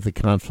end of the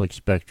conflict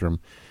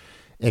spectrum,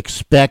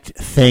 expect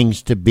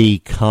things to be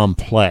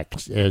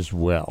complex as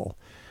well.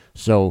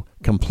 So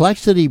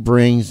complexity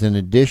brings an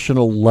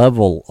additional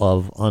level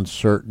of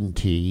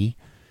uncertainty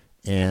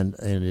and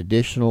an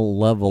additional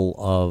level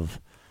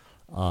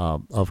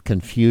of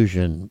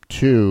confusion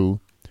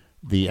to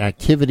the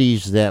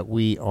activities that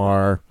we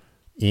are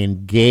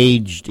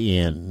engaged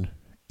in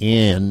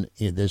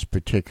this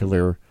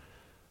particular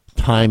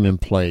time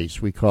and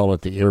place. We call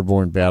it the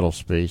airborne battle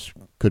space.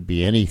 Could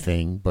be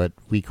anything, but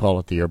we call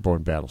it the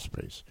airborne battle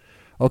space.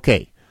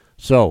 Okay,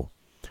 so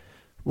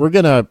we're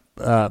going to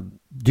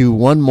do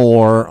one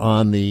more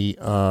on the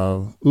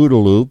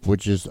OODA loop,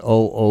 which is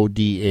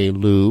OODA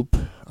loop,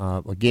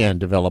 again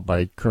developed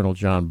by Colonel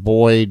John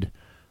Boyd,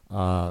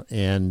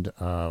 and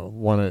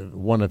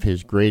one of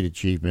his great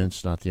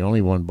achievements, not the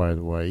only one, by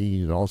the way.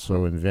 He's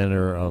also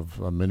inventor of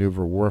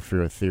maneuver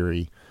warfare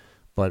theory,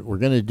 but we're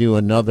going to do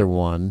another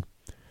one.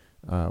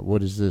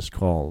 What is this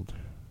called?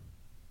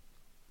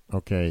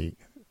 Okay,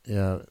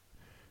 the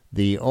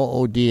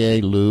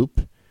OODA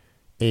loop,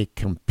 a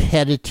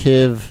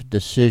competitive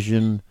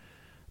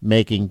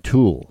decision-making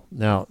tool.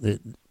 Now,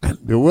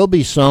 there will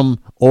be some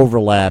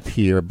overlap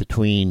here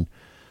between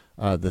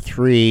the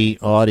 3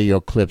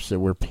 audio clips that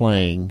we're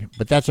playing,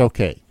 but that's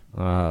okay.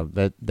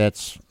 That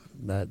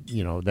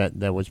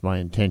was my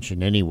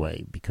intention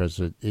anyway, because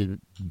it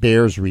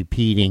bears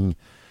repeating,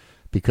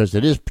 because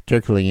it is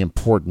particularly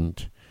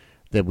important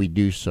that we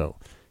do so.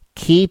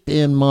 Keep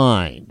in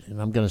mind,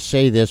 and I'm going to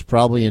say this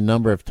probably a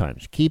number of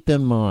times, keep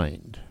in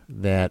mind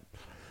that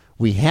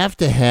we have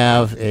to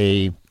have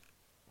an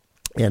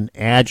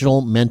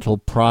agile mental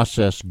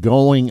process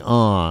going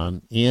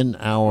on in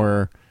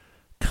our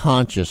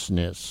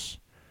consciousness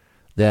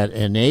that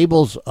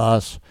enables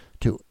us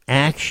to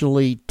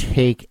actually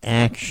take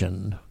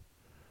action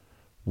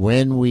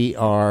when we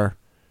are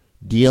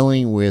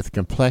dealing with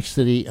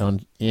complexity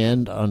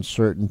and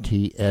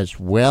uncertainty, as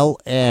well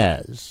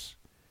as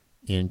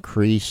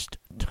increased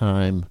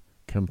time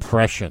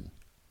compression.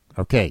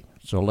 Okay,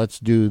 so let's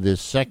do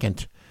this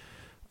second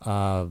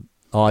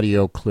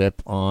audio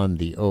clip on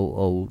the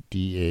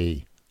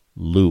OODA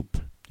loop.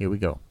 Here we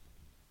go.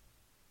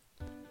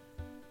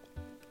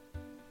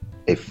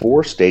 A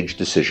 4-stage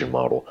decision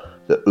model,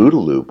 the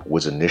OODA loop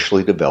was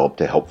initially developed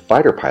to help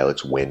fighter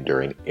pilots win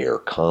during air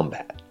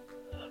combat.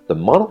 The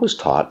model was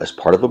taught as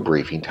part of a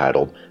briefing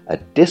titled A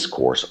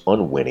Discourse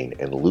on Winning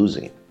and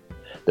Losing.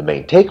 The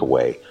main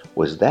takeaway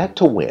was that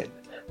to win,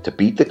 to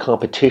beat the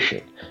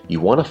competition, you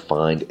want to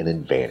find an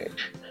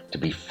advantage, to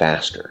be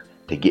faster,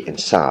 to get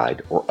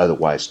inside or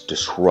otherwise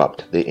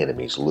disrupt the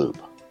enemy's loop.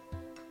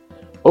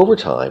 Over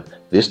time,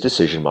 this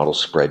decision model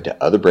spread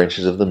to other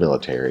branches of the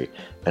military,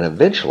 and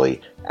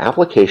eventually,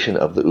 application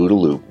of the OODA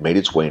loop made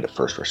its way into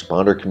first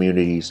responder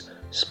communities,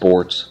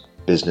 sports,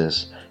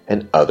 business,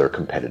 and other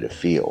competitive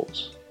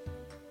fields.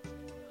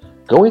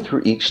 Going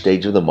through each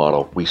stage of the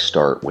model, we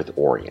start with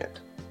Orient.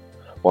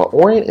 While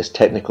Orient is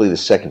technically the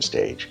second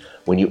stage,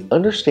 when you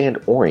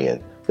understand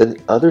Orient, then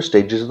the other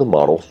stages of the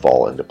model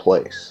fall into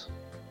place.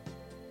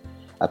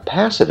 A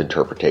passive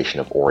interpretation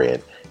of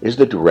Orient is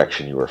the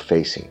direction you are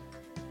facing.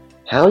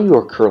 How you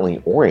are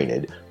currently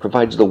oriented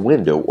provides the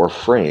window or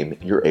frame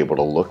you're able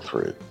to look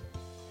through.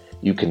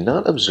 You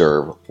cannot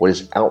observe what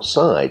is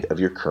outside of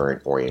your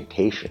current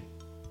orientation.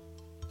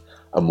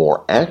 A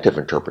more active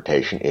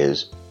interpretation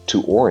is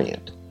to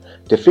orient.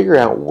 to figure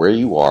out where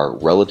you are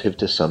relative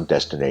to some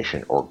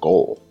destination or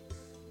goal.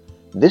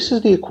 This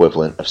is the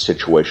equivalent of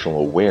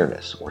situational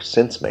awareness or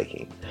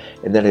sense-making,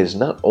 in that it is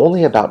not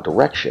only about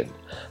direction,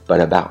 but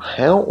about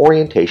how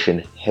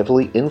orientation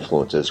heavily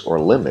influences or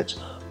limits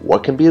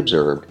what can be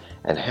observed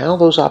and how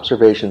those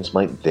observations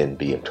might then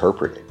be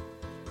interpreted.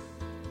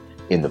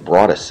 In the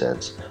broadest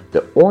sense,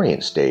 the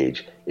orient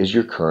stage is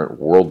your current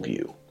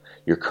worldview,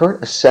 your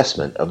current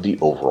assessment of the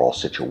overall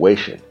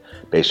situation,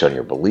 based on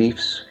your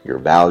beliefs, your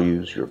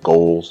values, your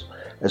goals,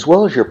 as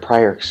well as your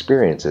prior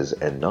experiences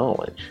and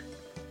knowledge.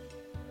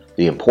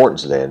 The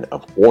importance, then,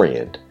 of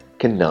orient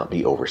cannot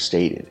be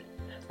overstated,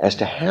 as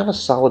to have a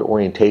solid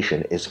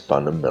orientation is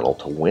fundamental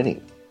to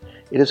winning.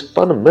 It is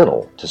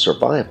fundamental to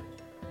survival.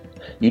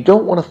 You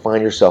don't want to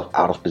find yourself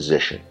out of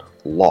position,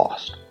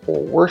 lost,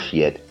 or worse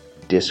yet,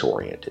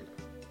 disoriented.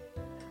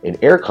 In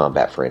air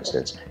combat, for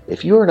instance,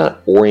 if you are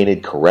not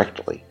oriented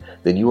correctly,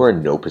 then you are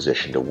in no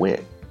position to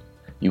win.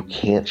 You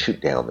can't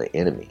shoot down the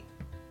enemy.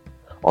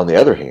 On the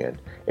other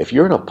hand, if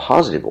you're in a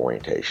positive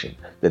orientation,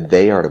 then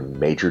they are at a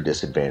major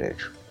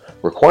disadvantage,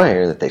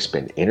 requiring that they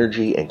spend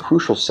energy and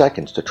crucial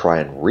seconds to try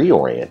and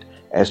reorient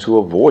as to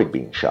avoid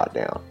being shot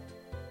down.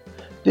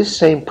 This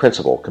same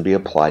principle can be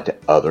applied to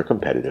other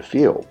competitive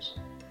fields.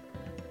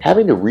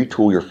 Having to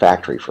retool your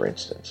factory, for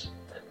instance,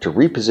 to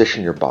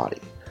reposition your body,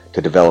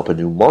 to develop a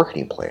new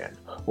marketing plan,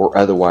 or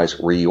otherwise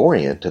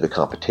reorient to the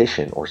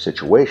competition or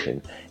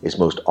situation is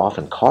most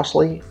often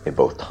costly in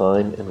both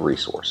time and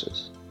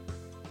resources.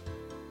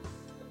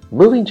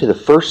 Moving to the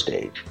first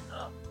stage,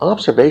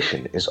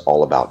 observation is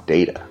all about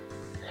data.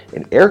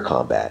 In air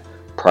combat,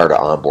 prior to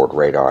onboard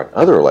radar and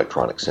other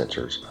electronic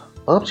sensors,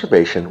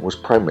 observation was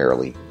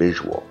primarily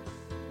visual.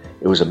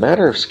 It was a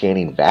matter of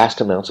scanning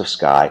vast amounts of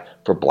sky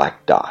for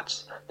black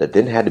dots that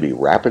then had to be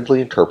rapidly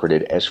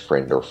interpreted as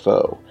friend or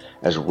foe,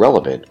 as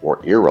relevant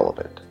or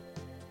irrelevant.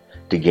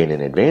 To gain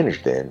an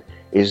advantage, then,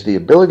 is the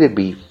ability to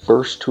be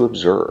first to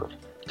observe,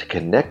 to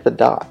connect the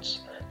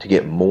dots, to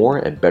get more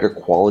and better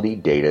quality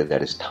data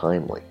that is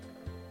timely.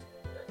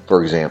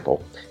 For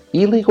example,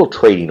 illegal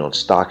trading on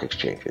stock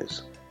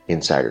exchanges,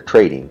 insider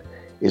trading,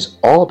 is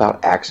all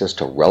about access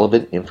to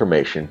relevant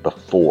information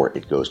before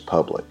it goes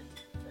public.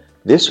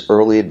 This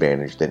early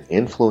advantage then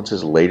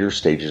influences later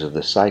stages of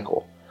the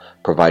cycle,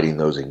 providing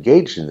those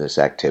engaged in this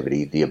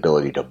activity the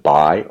ability to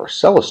buy or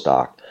sell a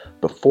stock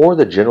before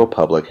the general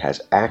public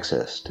has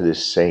access to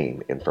this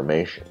same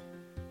information.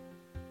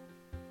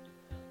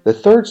 The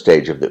third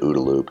stage of the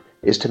OODA loop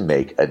is to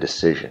make a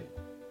decision.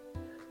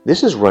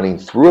 This is running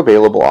through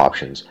available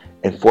options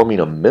and forming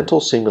a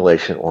mental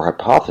simulation or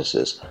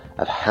hypothesis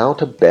of how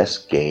to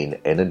best gain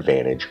an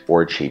advantage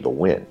or achieve a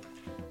win.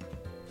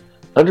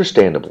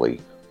 Understandably,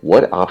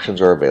 what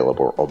options are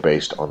available are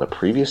based on the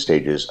previous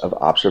stages of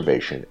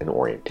observation and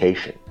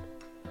orientation.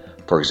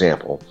 For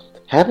example,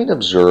 having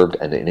observed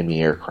an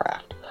enemy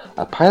aircraft,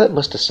 a pilot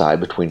must decide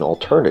between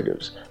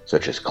alternatives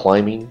such as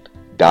climbing,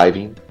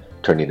 diving,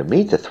 turning to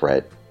meet the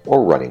threat,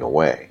 or running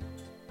away.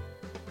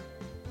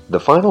 The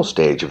final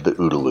stage of the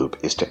OODA loop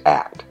is to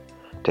act,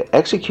 to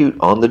execute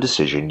on the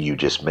decision you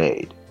just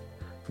made.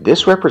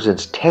 This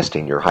represents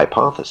testing your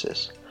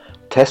hypothesis,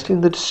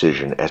 testing the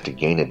decision as to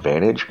gain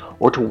advantage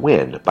or to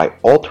win by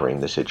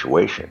altering the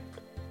situation.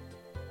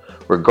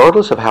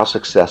 Regardless of how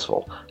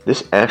successful,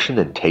 this action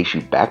then takes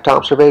you back to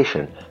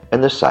observation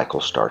and the cycle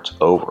starts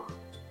over.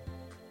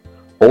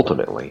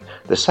 Ultimately,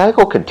 the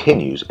cycle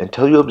continues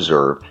until you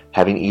observe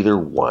having either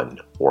won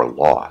or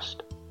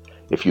lost.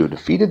 If you have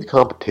defeated the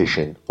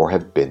competition or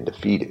have been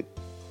defeated.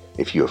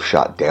 If you have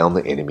shot down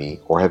the enemy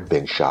or have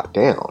been shot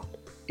down.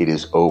 It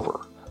is over.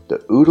 The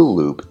OODA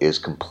loop is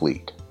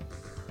complete.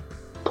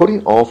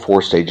 Putting all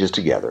four stages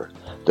together,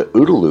 the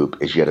OODA loop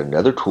is yet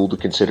another tool to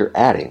consider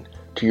adding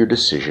to your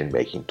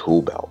decision-making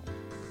tool belt.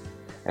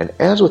 And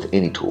as with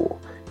any tool,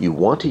 you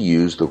want to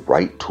use the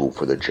right tool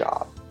for the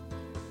job.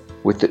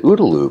 With the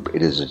OODA loop,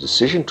 it is a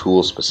decision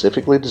tool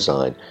specifically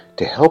designed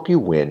to help you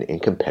win in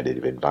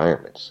competitive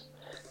environments,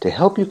 to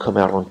help you come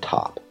out on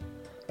top,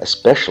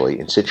 especially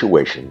in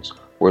situations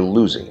where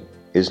losing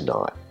is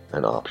not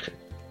an option.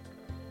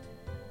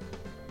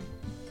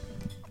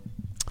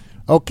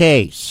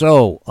 Okay,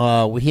 so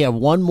we have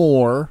one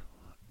more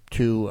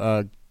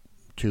to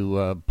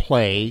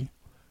play,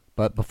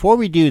 but before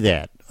we do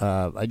that,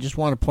 I just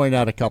want to point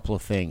out a couple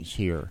of things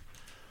here.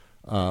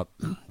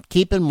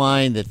 Keep in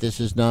mind that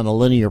this is not a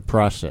linear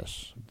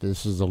process.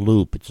 This is a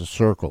loop. It's a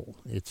circle.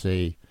 It's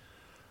a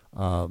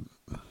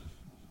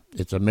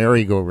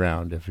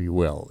merry-go-round, if you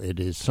will. It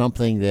is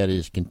something that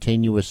is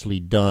continuously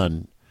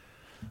done.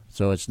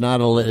 So it's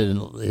not a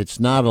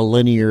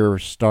linear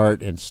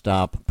start and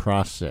stop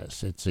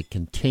process. It's a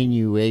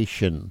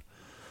continuation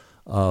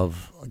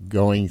of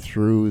going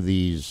through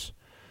these,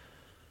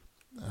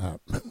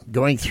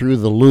 going through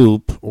the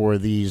loop, or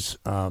these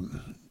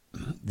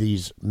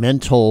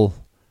mental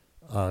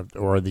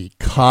or the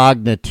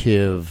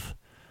cognitive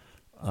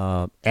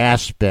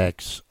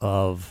aspects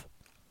of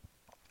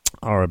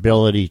our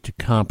ability to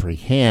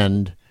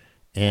comprehend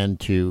and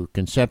to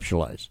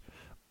conceptualize.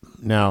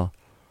 Now,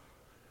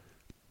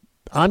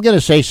 I'm going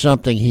to say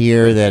something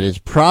here that is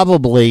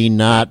probably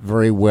not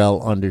very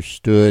well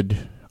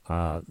understood,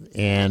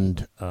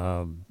 and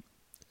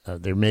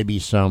there may be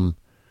some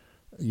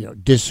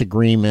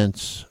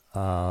disagreements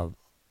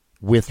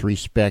with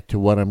respect to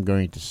what I'm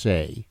going to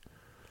say.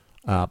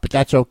 But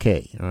that's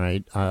okay, all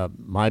right?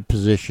 My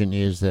position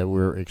is that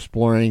we're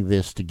exploring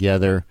this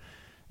together,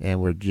 and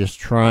we're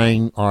just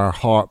trying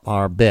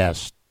our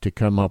best to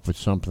come up with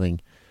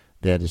something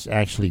that is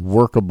actually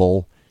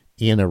workable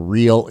in a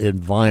real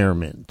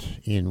environment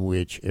in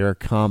which air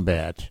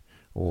combat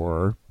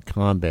or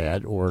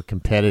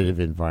competitive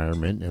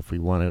environment, if we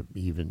want to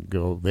even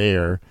go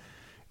there,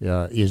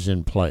 is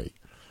in play.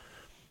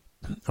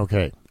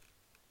 Okay.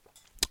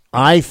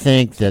 I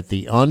think that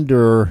the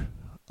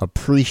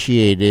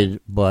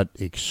underappreciated but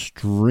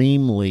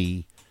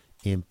extremely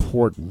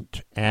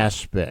important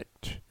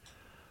aspect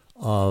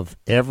of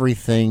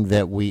everything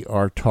that we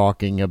are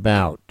talking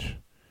about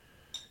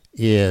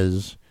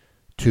is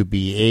to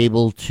be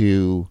able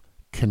to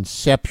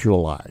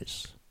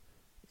conceptualize.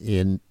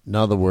 In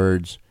other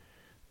words,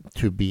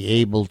 to be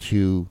able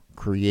to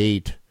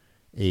create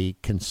a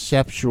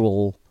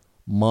conceptual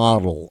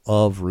model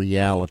of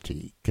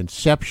reality,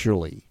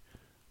 conceptually,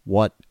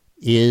 what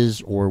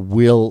is or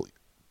will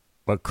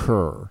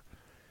occur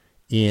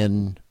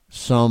in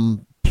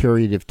some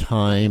period of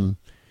time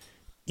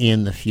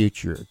in the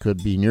future. It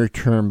could be near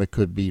term, it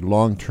could be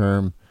long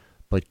term,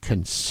 but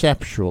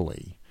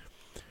conceptually.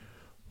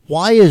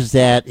 Why is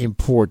that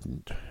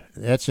important?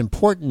 That's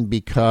important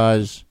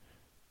because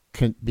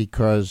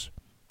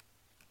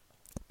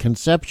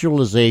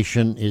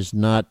conceptualization is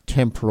not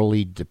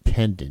temporally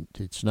dependent.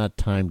 It's not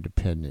time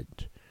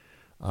dependent.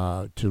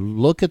 To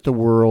look at the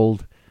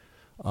world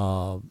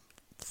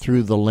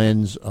through the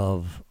lens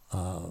of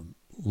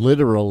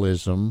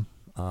literalism,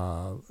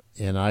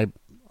 and I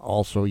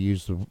also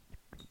use the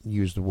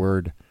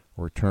word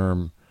or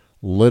term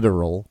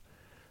literal,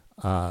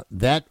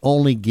 that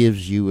only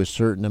gives you a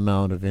certain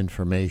amount of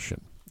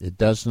information. It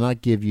does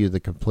not give you the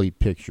complete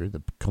picture.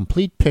 The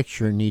complete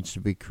picture needs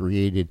to be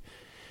created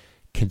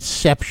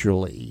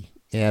conceptually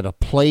at a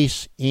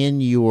place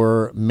in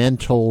your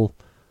mental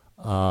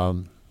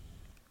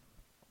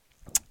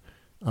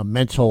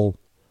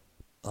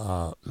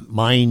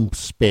mind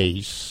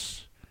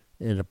space,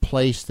 in a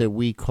place that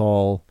we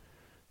call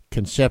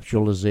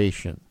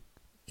conceptualization.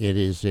 It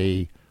is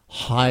a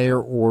higher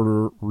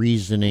order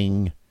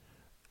reasoning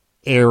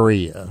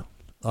area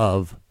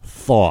of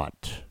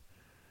thought.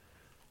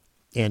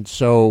 And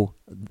so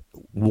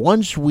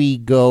once we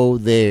go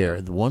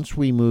there, once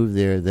we move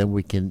there, then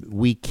we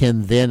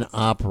can then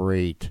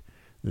operate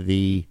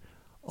the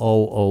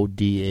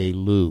OODA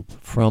loop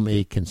from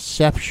a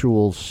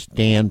conceptual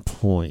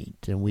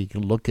standpoint, and we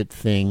can look at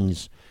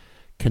things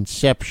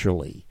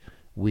conceptually.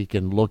 We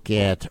can look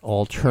at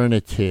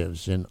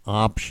alternatives and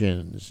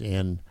options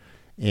and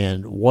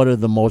what are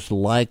the most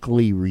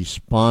likely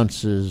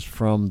responses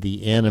from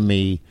the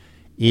enemy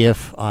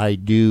if I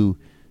do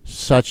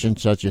such and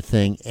such a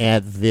thing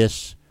at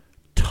this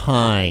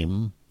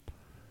time.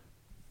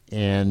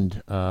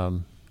 And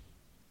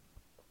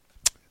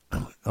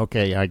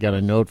okay, I got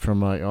a note from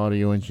my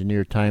audio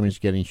engineer. Time is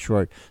getting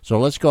short. So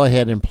let's go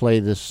ahead and play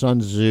the Sun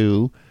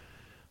Tzu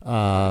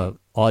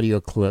audio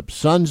clip.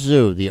 Sun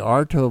Tzu, The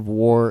Art of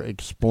War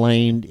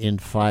Explained in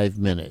 5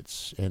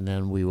 minutes. And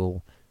then we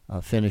will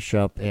finish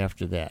up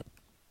after that.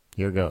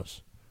 Here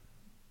goes.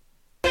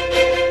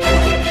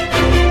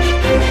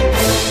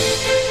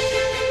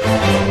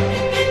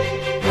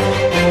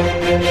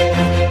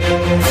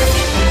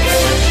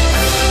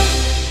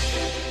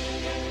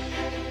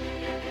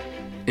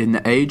 In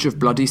the age of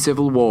bloody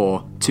civil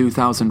war,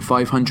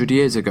 2,500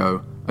 years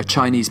ago, a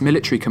Chinese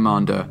military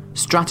commander,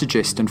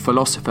 strategist and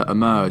philosopher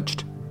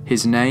emerged.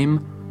 His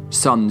name,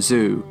 Sun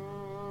Tzu.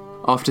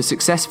 After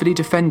successfully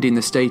defending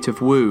the state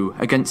of Wu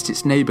against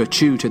its neighbour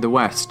Chu to the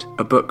west,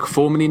 a book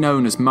formerly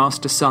known as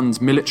Master Sun's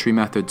Military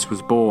Methods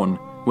was born,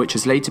 which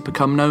has later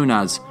become known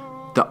as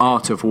The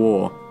Art of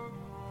War.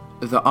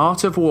 The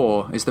Art of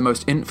War is the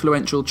most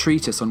influential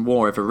treatise on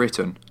war ever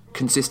written,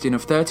 consisting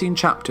of 13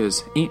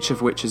 chapters, each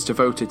of which is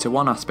devoted to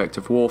one aspect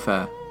of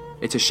warfare.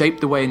 It has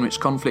shaped the way in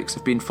which conflicts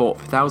have been fought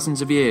for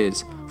thousands of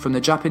years, from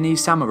the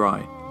Japanese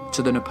samurai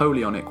to the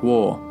Napoleonic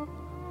War.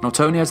 Not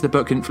only has the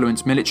book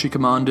influenced military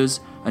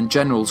commanders and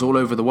generals all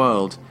over the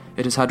world,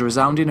 it has had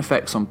resounding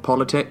effects on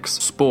politics,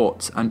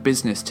 sports, and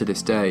business to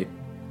this day.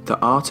 The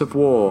art of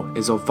war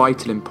is of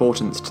vital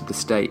importance to the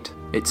state.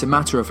 It's a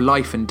matter of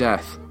life and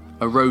death,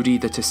 a road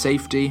either to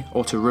safety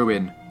or to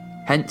ruin.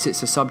 Hence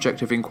it's a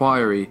subject of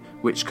inquiry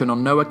which can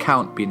on no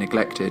account be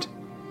neglected.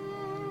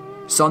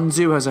 Sun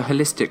Tzu has a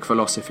holistic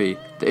philosophy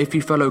that if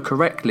you follow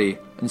correctly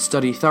and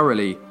study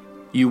thoroughly,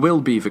 you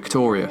will be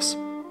victorious.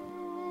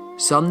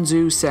 Sun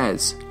Tzu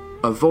says,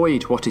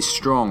 "Avoid what is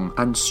strong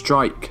and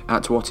strike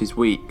at what is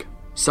weak."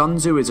 Sun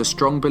Tzu is a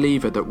strong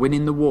believer that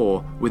winning the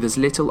war with as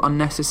little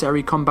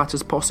unnecessary combat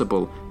as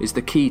possible is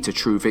the key to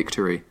true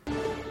victory.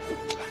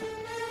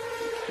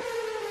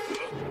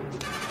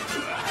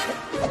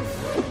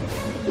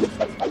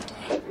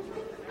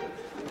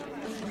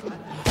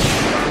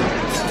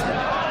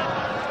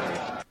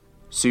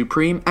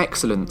 Supreme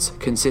excellence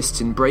consists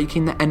in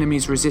breaking the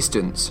enemy's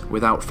resistance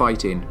without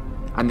fighting,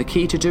 and the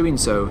key to doing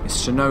so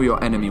is to know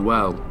your enemy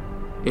well.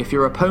 If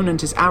your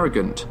opponent is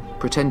arrogant,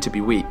 pretend to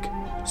be weak,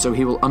 so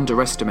he will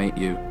underestimate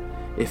you.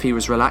 If he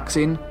was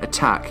relaxing,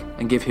 attack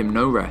and give him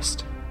no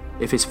rest.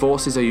 If his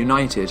forces are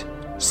united,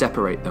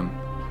 separate them.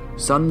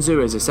 Sun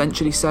Tzu is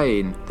essentially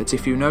saying that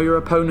if you know your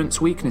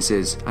opponent's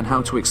weaknesses and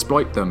how to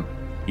exploit them,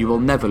 you will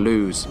never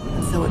lose.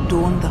 And so at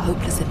dawn, the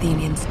hopeless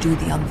Athenians do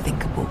the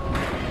unthinkable.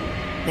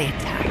 They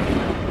attack.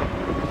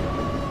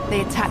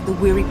 They attack the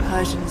weary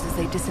Persians as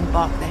they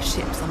disembark their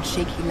ships on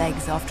shaky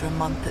legs after a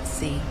month at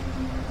sea.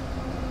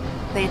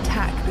 They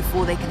attack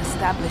before they can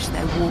establish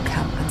their war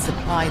camp and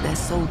supply their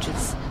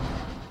soldiers.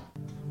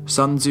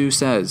 Sun Tzu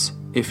says,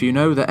 if you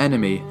know the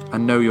enemy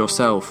and know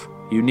yourself,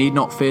 you need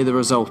not fear the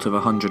result of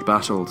 100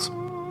 battles.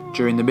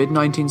 During the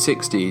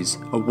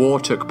mid-1960s, a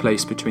war took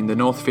place between the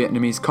North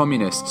Vietnamese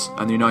Communists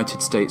and the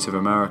United States of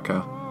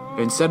America.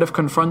 Instead of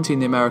confronting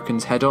the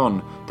Americans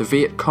head-on, the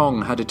Viet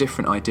Cong had a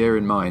different idea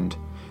in mind.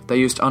 They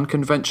used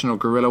unconventional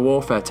guerrilla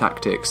warfare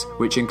tactics,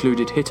 which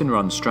included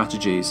hit-and-run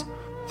strategies.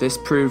 This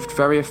proved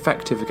very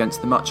effective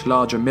against the much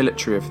larger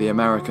military of the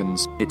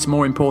Americans. It's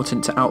more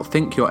important to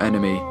outthink your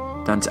enemy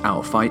than to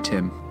outfight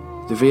him.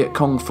 The Viet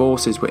Cong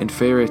forces were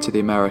inferior to the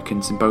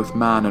Americans in both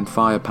man and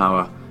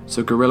firepower,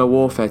 so guerrilla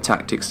warfare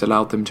tactics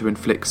allowed them to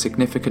inflict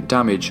significant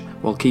damage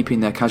while keeping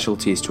their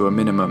casualties to a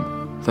minimum.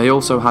 They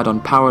also had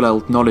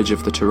unparalleled knowledge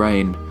of the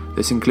terrain.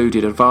 This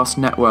included a vast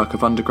network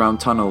of underground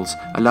tunnels,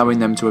 allowing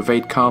them to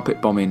evade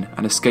carpet bombing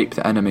and escape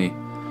the enemy.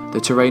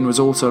 The terrain was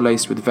also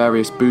laced with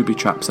various booby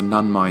traps and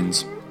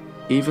landmines.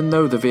 Even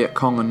though the Viet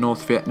Cong and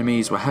North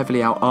Vietnamese were heavily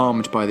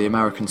outarmed by the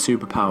American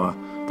superpower,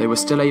 they were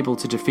still able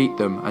to defeat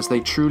them as they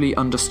truly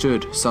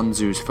understood Sun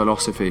Tzu's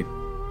philosophy.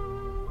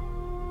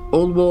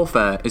 All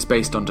warfare is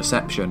based on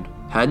deception.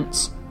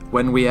 Hence,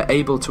 when we are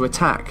able to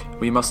attack,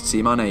 we must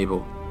seem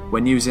unable.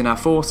 When using our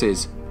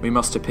forces, we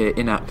must appear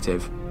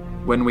inactive.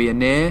 When we are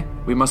near,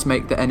 we must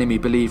make the enemy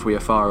believe we are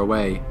far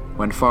away.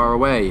 When far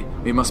away,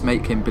 we must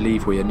make him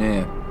believe we are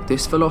near.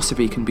 This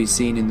philosophy can be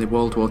seen in the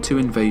World War II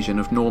invasion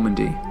of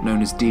Normandy,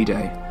 known as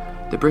D-Day.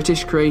 The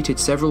British created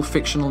several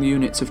fictional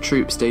units of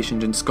troops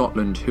stationed in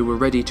Scotland who were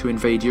ready to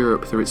invade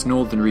Europe through its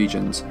northern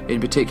regions, in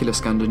particular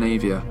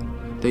Scandinavia.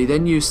 They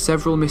then used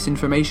several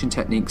misinformation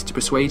techniques to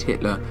persuade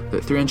Hitler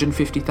that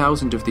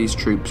 350,000 of these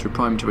troops were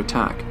primed to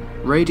attack.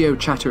 Radio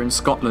chatter in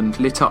Scotland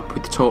lit up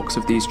with talks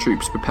of these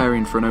troops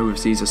preparing for an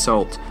overseas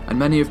assault, and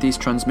many of these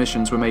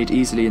transmissions were made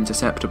easily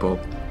interceptable.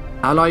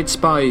 Allied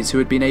spies who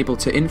had been able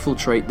to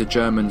infiltrate the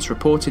Germans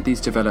reported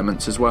these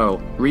developments as well,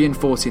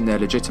 reinforcing their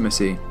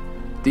legitimacy.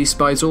 These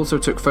spies also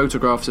took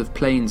photographs of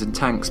planes and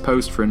tanks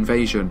posed for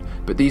invasion,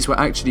 but these were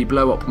actually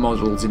blow-up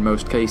models in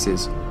most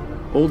cases.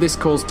 All this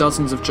caused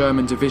dozens of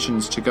German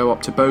divisions to go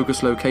up to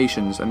bogus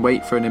locations and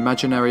wait for an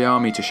imaginary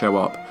army to show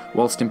up,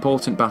 whilst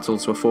important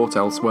battles were fought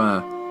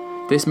elsewhere.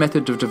 This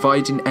method of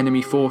dividing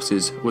enemy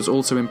forces was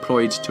also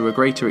employed to a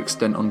greater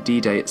extent on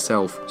D-Day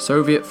itself.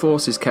 Soviet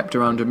forces kept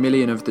around 1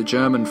 million of the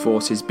German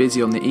forces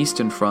busy on the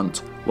Eastern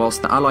Front,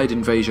 whilst the Allied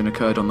invasion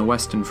occurred on the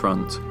Western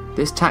Front.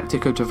 This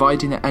tactic of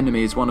dividing the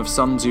enemy is one of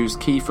Sun Tzu's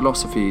key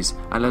philosophies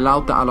and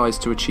allowed the Allies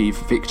to achieve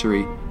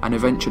victory and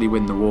eventually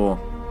win the war.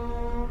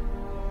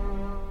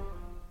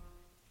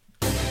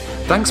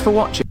 Thanks for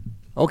watching.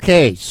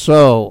 Okay,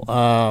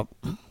 so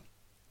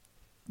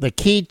the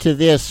key to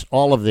this,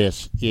 all of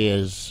this,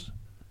 is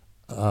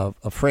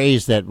a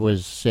phrase that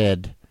was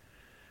said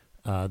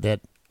that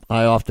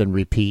I often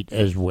repeat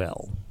as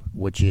well,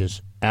 which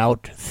is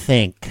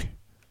outthink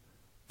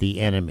the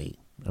enemy.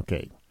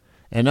 Okay.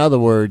 In other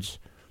words,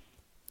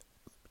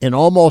 in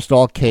almost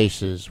all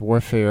cases,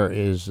 warfare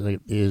is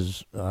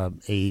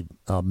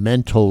a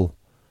mental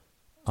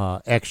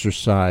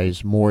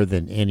exercise more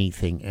than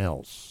anything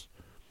else.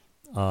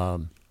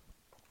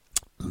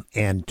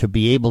 And to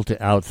be able to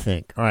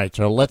outthink. All right,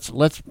 so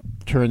let's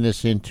turn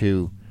this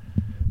into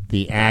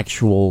the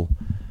actual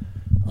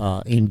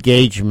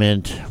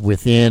engagement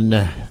within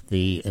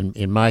the.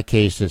 In my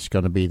case, it's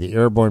going to be the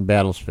airborne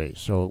battle space.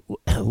 So,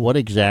 what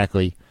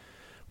exactly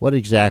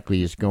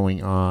is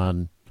going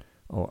on,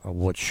 or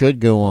what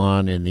should go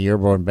on in the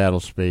airborne battle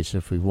space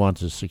if we want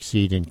to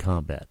succeed in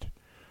combat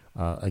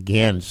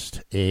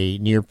against a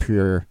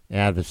near-peer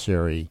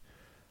adversary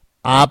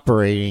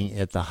operating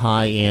at the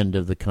high end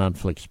of the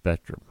conflict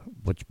spectrum,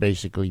 which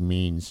basically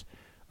means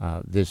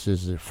this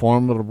is a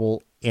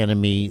formidable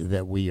enemy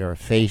that we are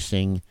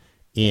facing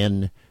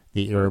in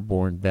the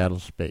airborne battle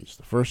space.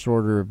 The first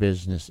order of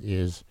business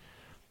is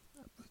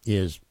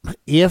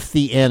if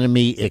the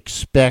enemy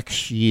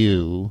expects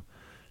you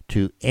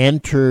to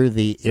enter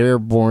the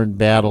airborne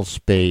battle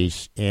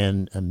space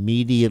and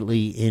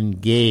immediately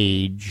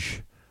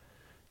engage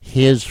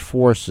his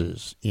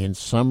forces in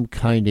some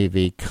kind of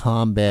a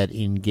combat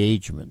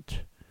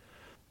engagement,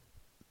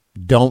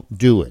 don't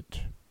do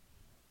it.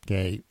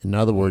 Okay, in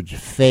other words,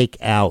 fake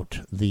out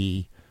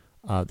the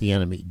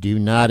enemy. Do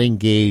not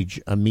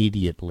engage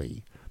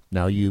immediately.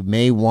 Now, you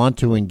may want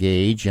to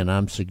engage, and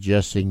I'm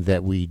suggesting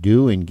that we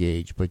do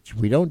engage, but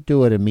we don't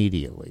do it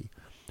immediately.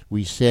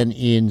 we send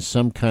in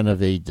some kind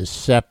of a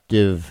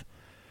deceptive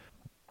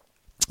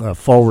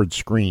forward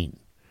screen.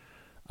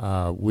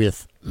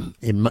 With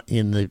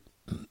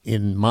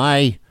in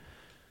my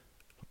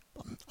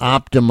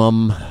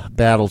optimum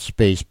battle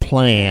space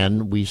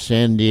plan, we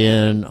send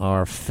in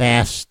our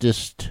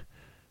fastest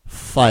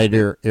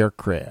fighter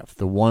aircraft,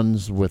 the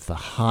ones with the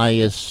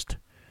highest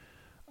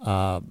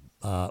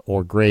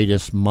or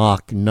greatest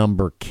Mach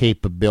number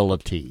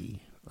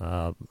capability.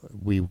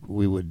 We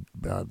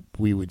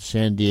would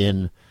send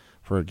in,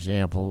 for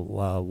example,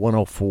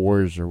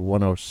 104s or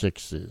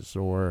 106s,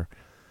 or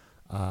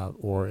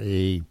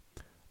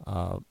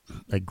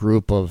a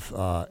group of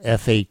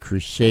F-8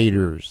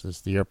 Crusaders.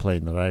 That's the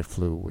airplane that I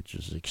flew, which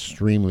is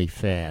extremely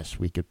fast.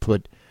 We could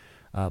put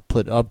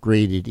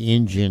upgraded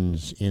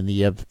engines in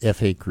the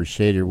F-8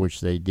 Crusader, which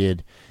they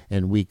did,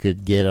 and we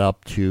could get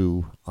up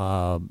to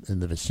in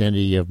the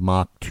vicinity of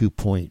Mach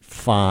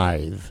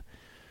 2.5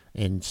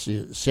 and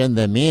send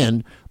them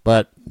in,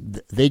 but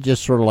they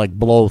just sort of like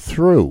blow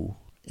through,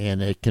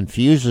 and it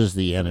confuses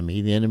the enemy.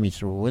 The enemy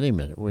says, well, wait a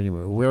minute,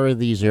 where are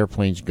these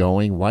airplanes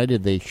going? Why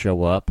did they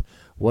show up?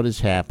 What is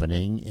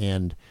happening?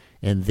 And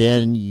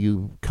then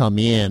you come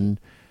in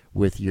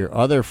with your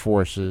other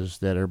forces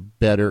that are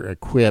better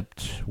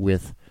equipped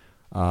with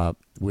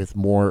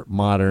more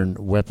modern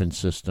weapon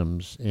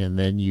systems, and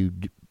then you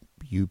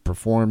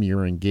perform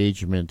your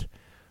engagement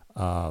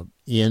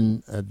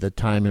in the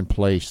time and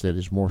place that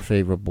is more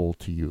favorable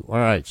to you. All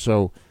right,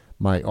 so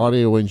my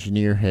audio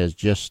engineer has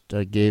just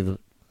gave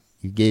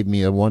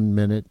me a 1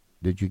 minute.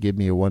 Did you give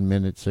me a 1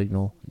 minute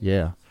signal?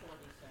 Yeah.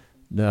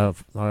 No,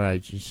 all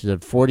right. She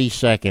said 40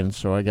 seconds,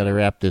 so I got to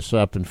wrap this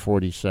up in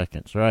 40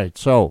 seconds. All right,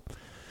 so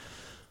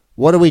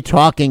what are we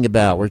talking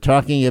about? We're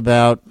talking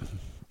about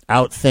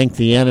outthink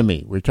the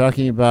enemy. We're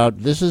talking about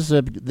this is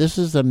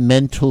a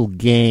mental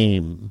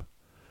game,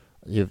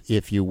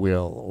 if you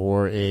will,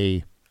 or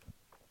a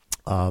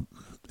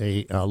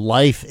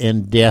life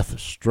and death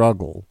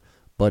struggle,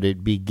 but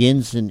it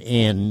begins and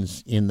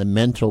ends in the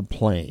mental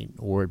plane,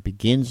 or it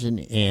begins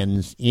and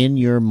ends in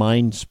your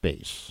mind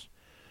space.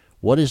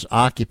 What is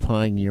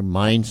occupying your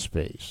mind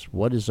space?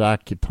 What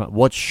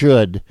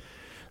should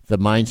the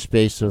mind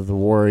space of the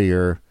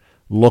warrior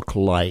look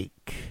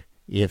like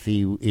if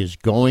he is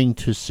going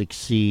to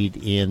succeed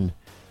in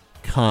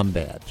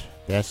combat?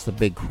 That's the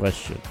big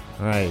question.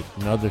 All right,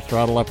 another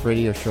Throttle Up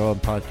radio show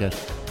and podcast.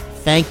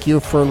 Thank you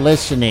for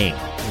listening.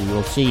 We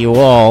will see you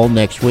all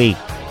next week.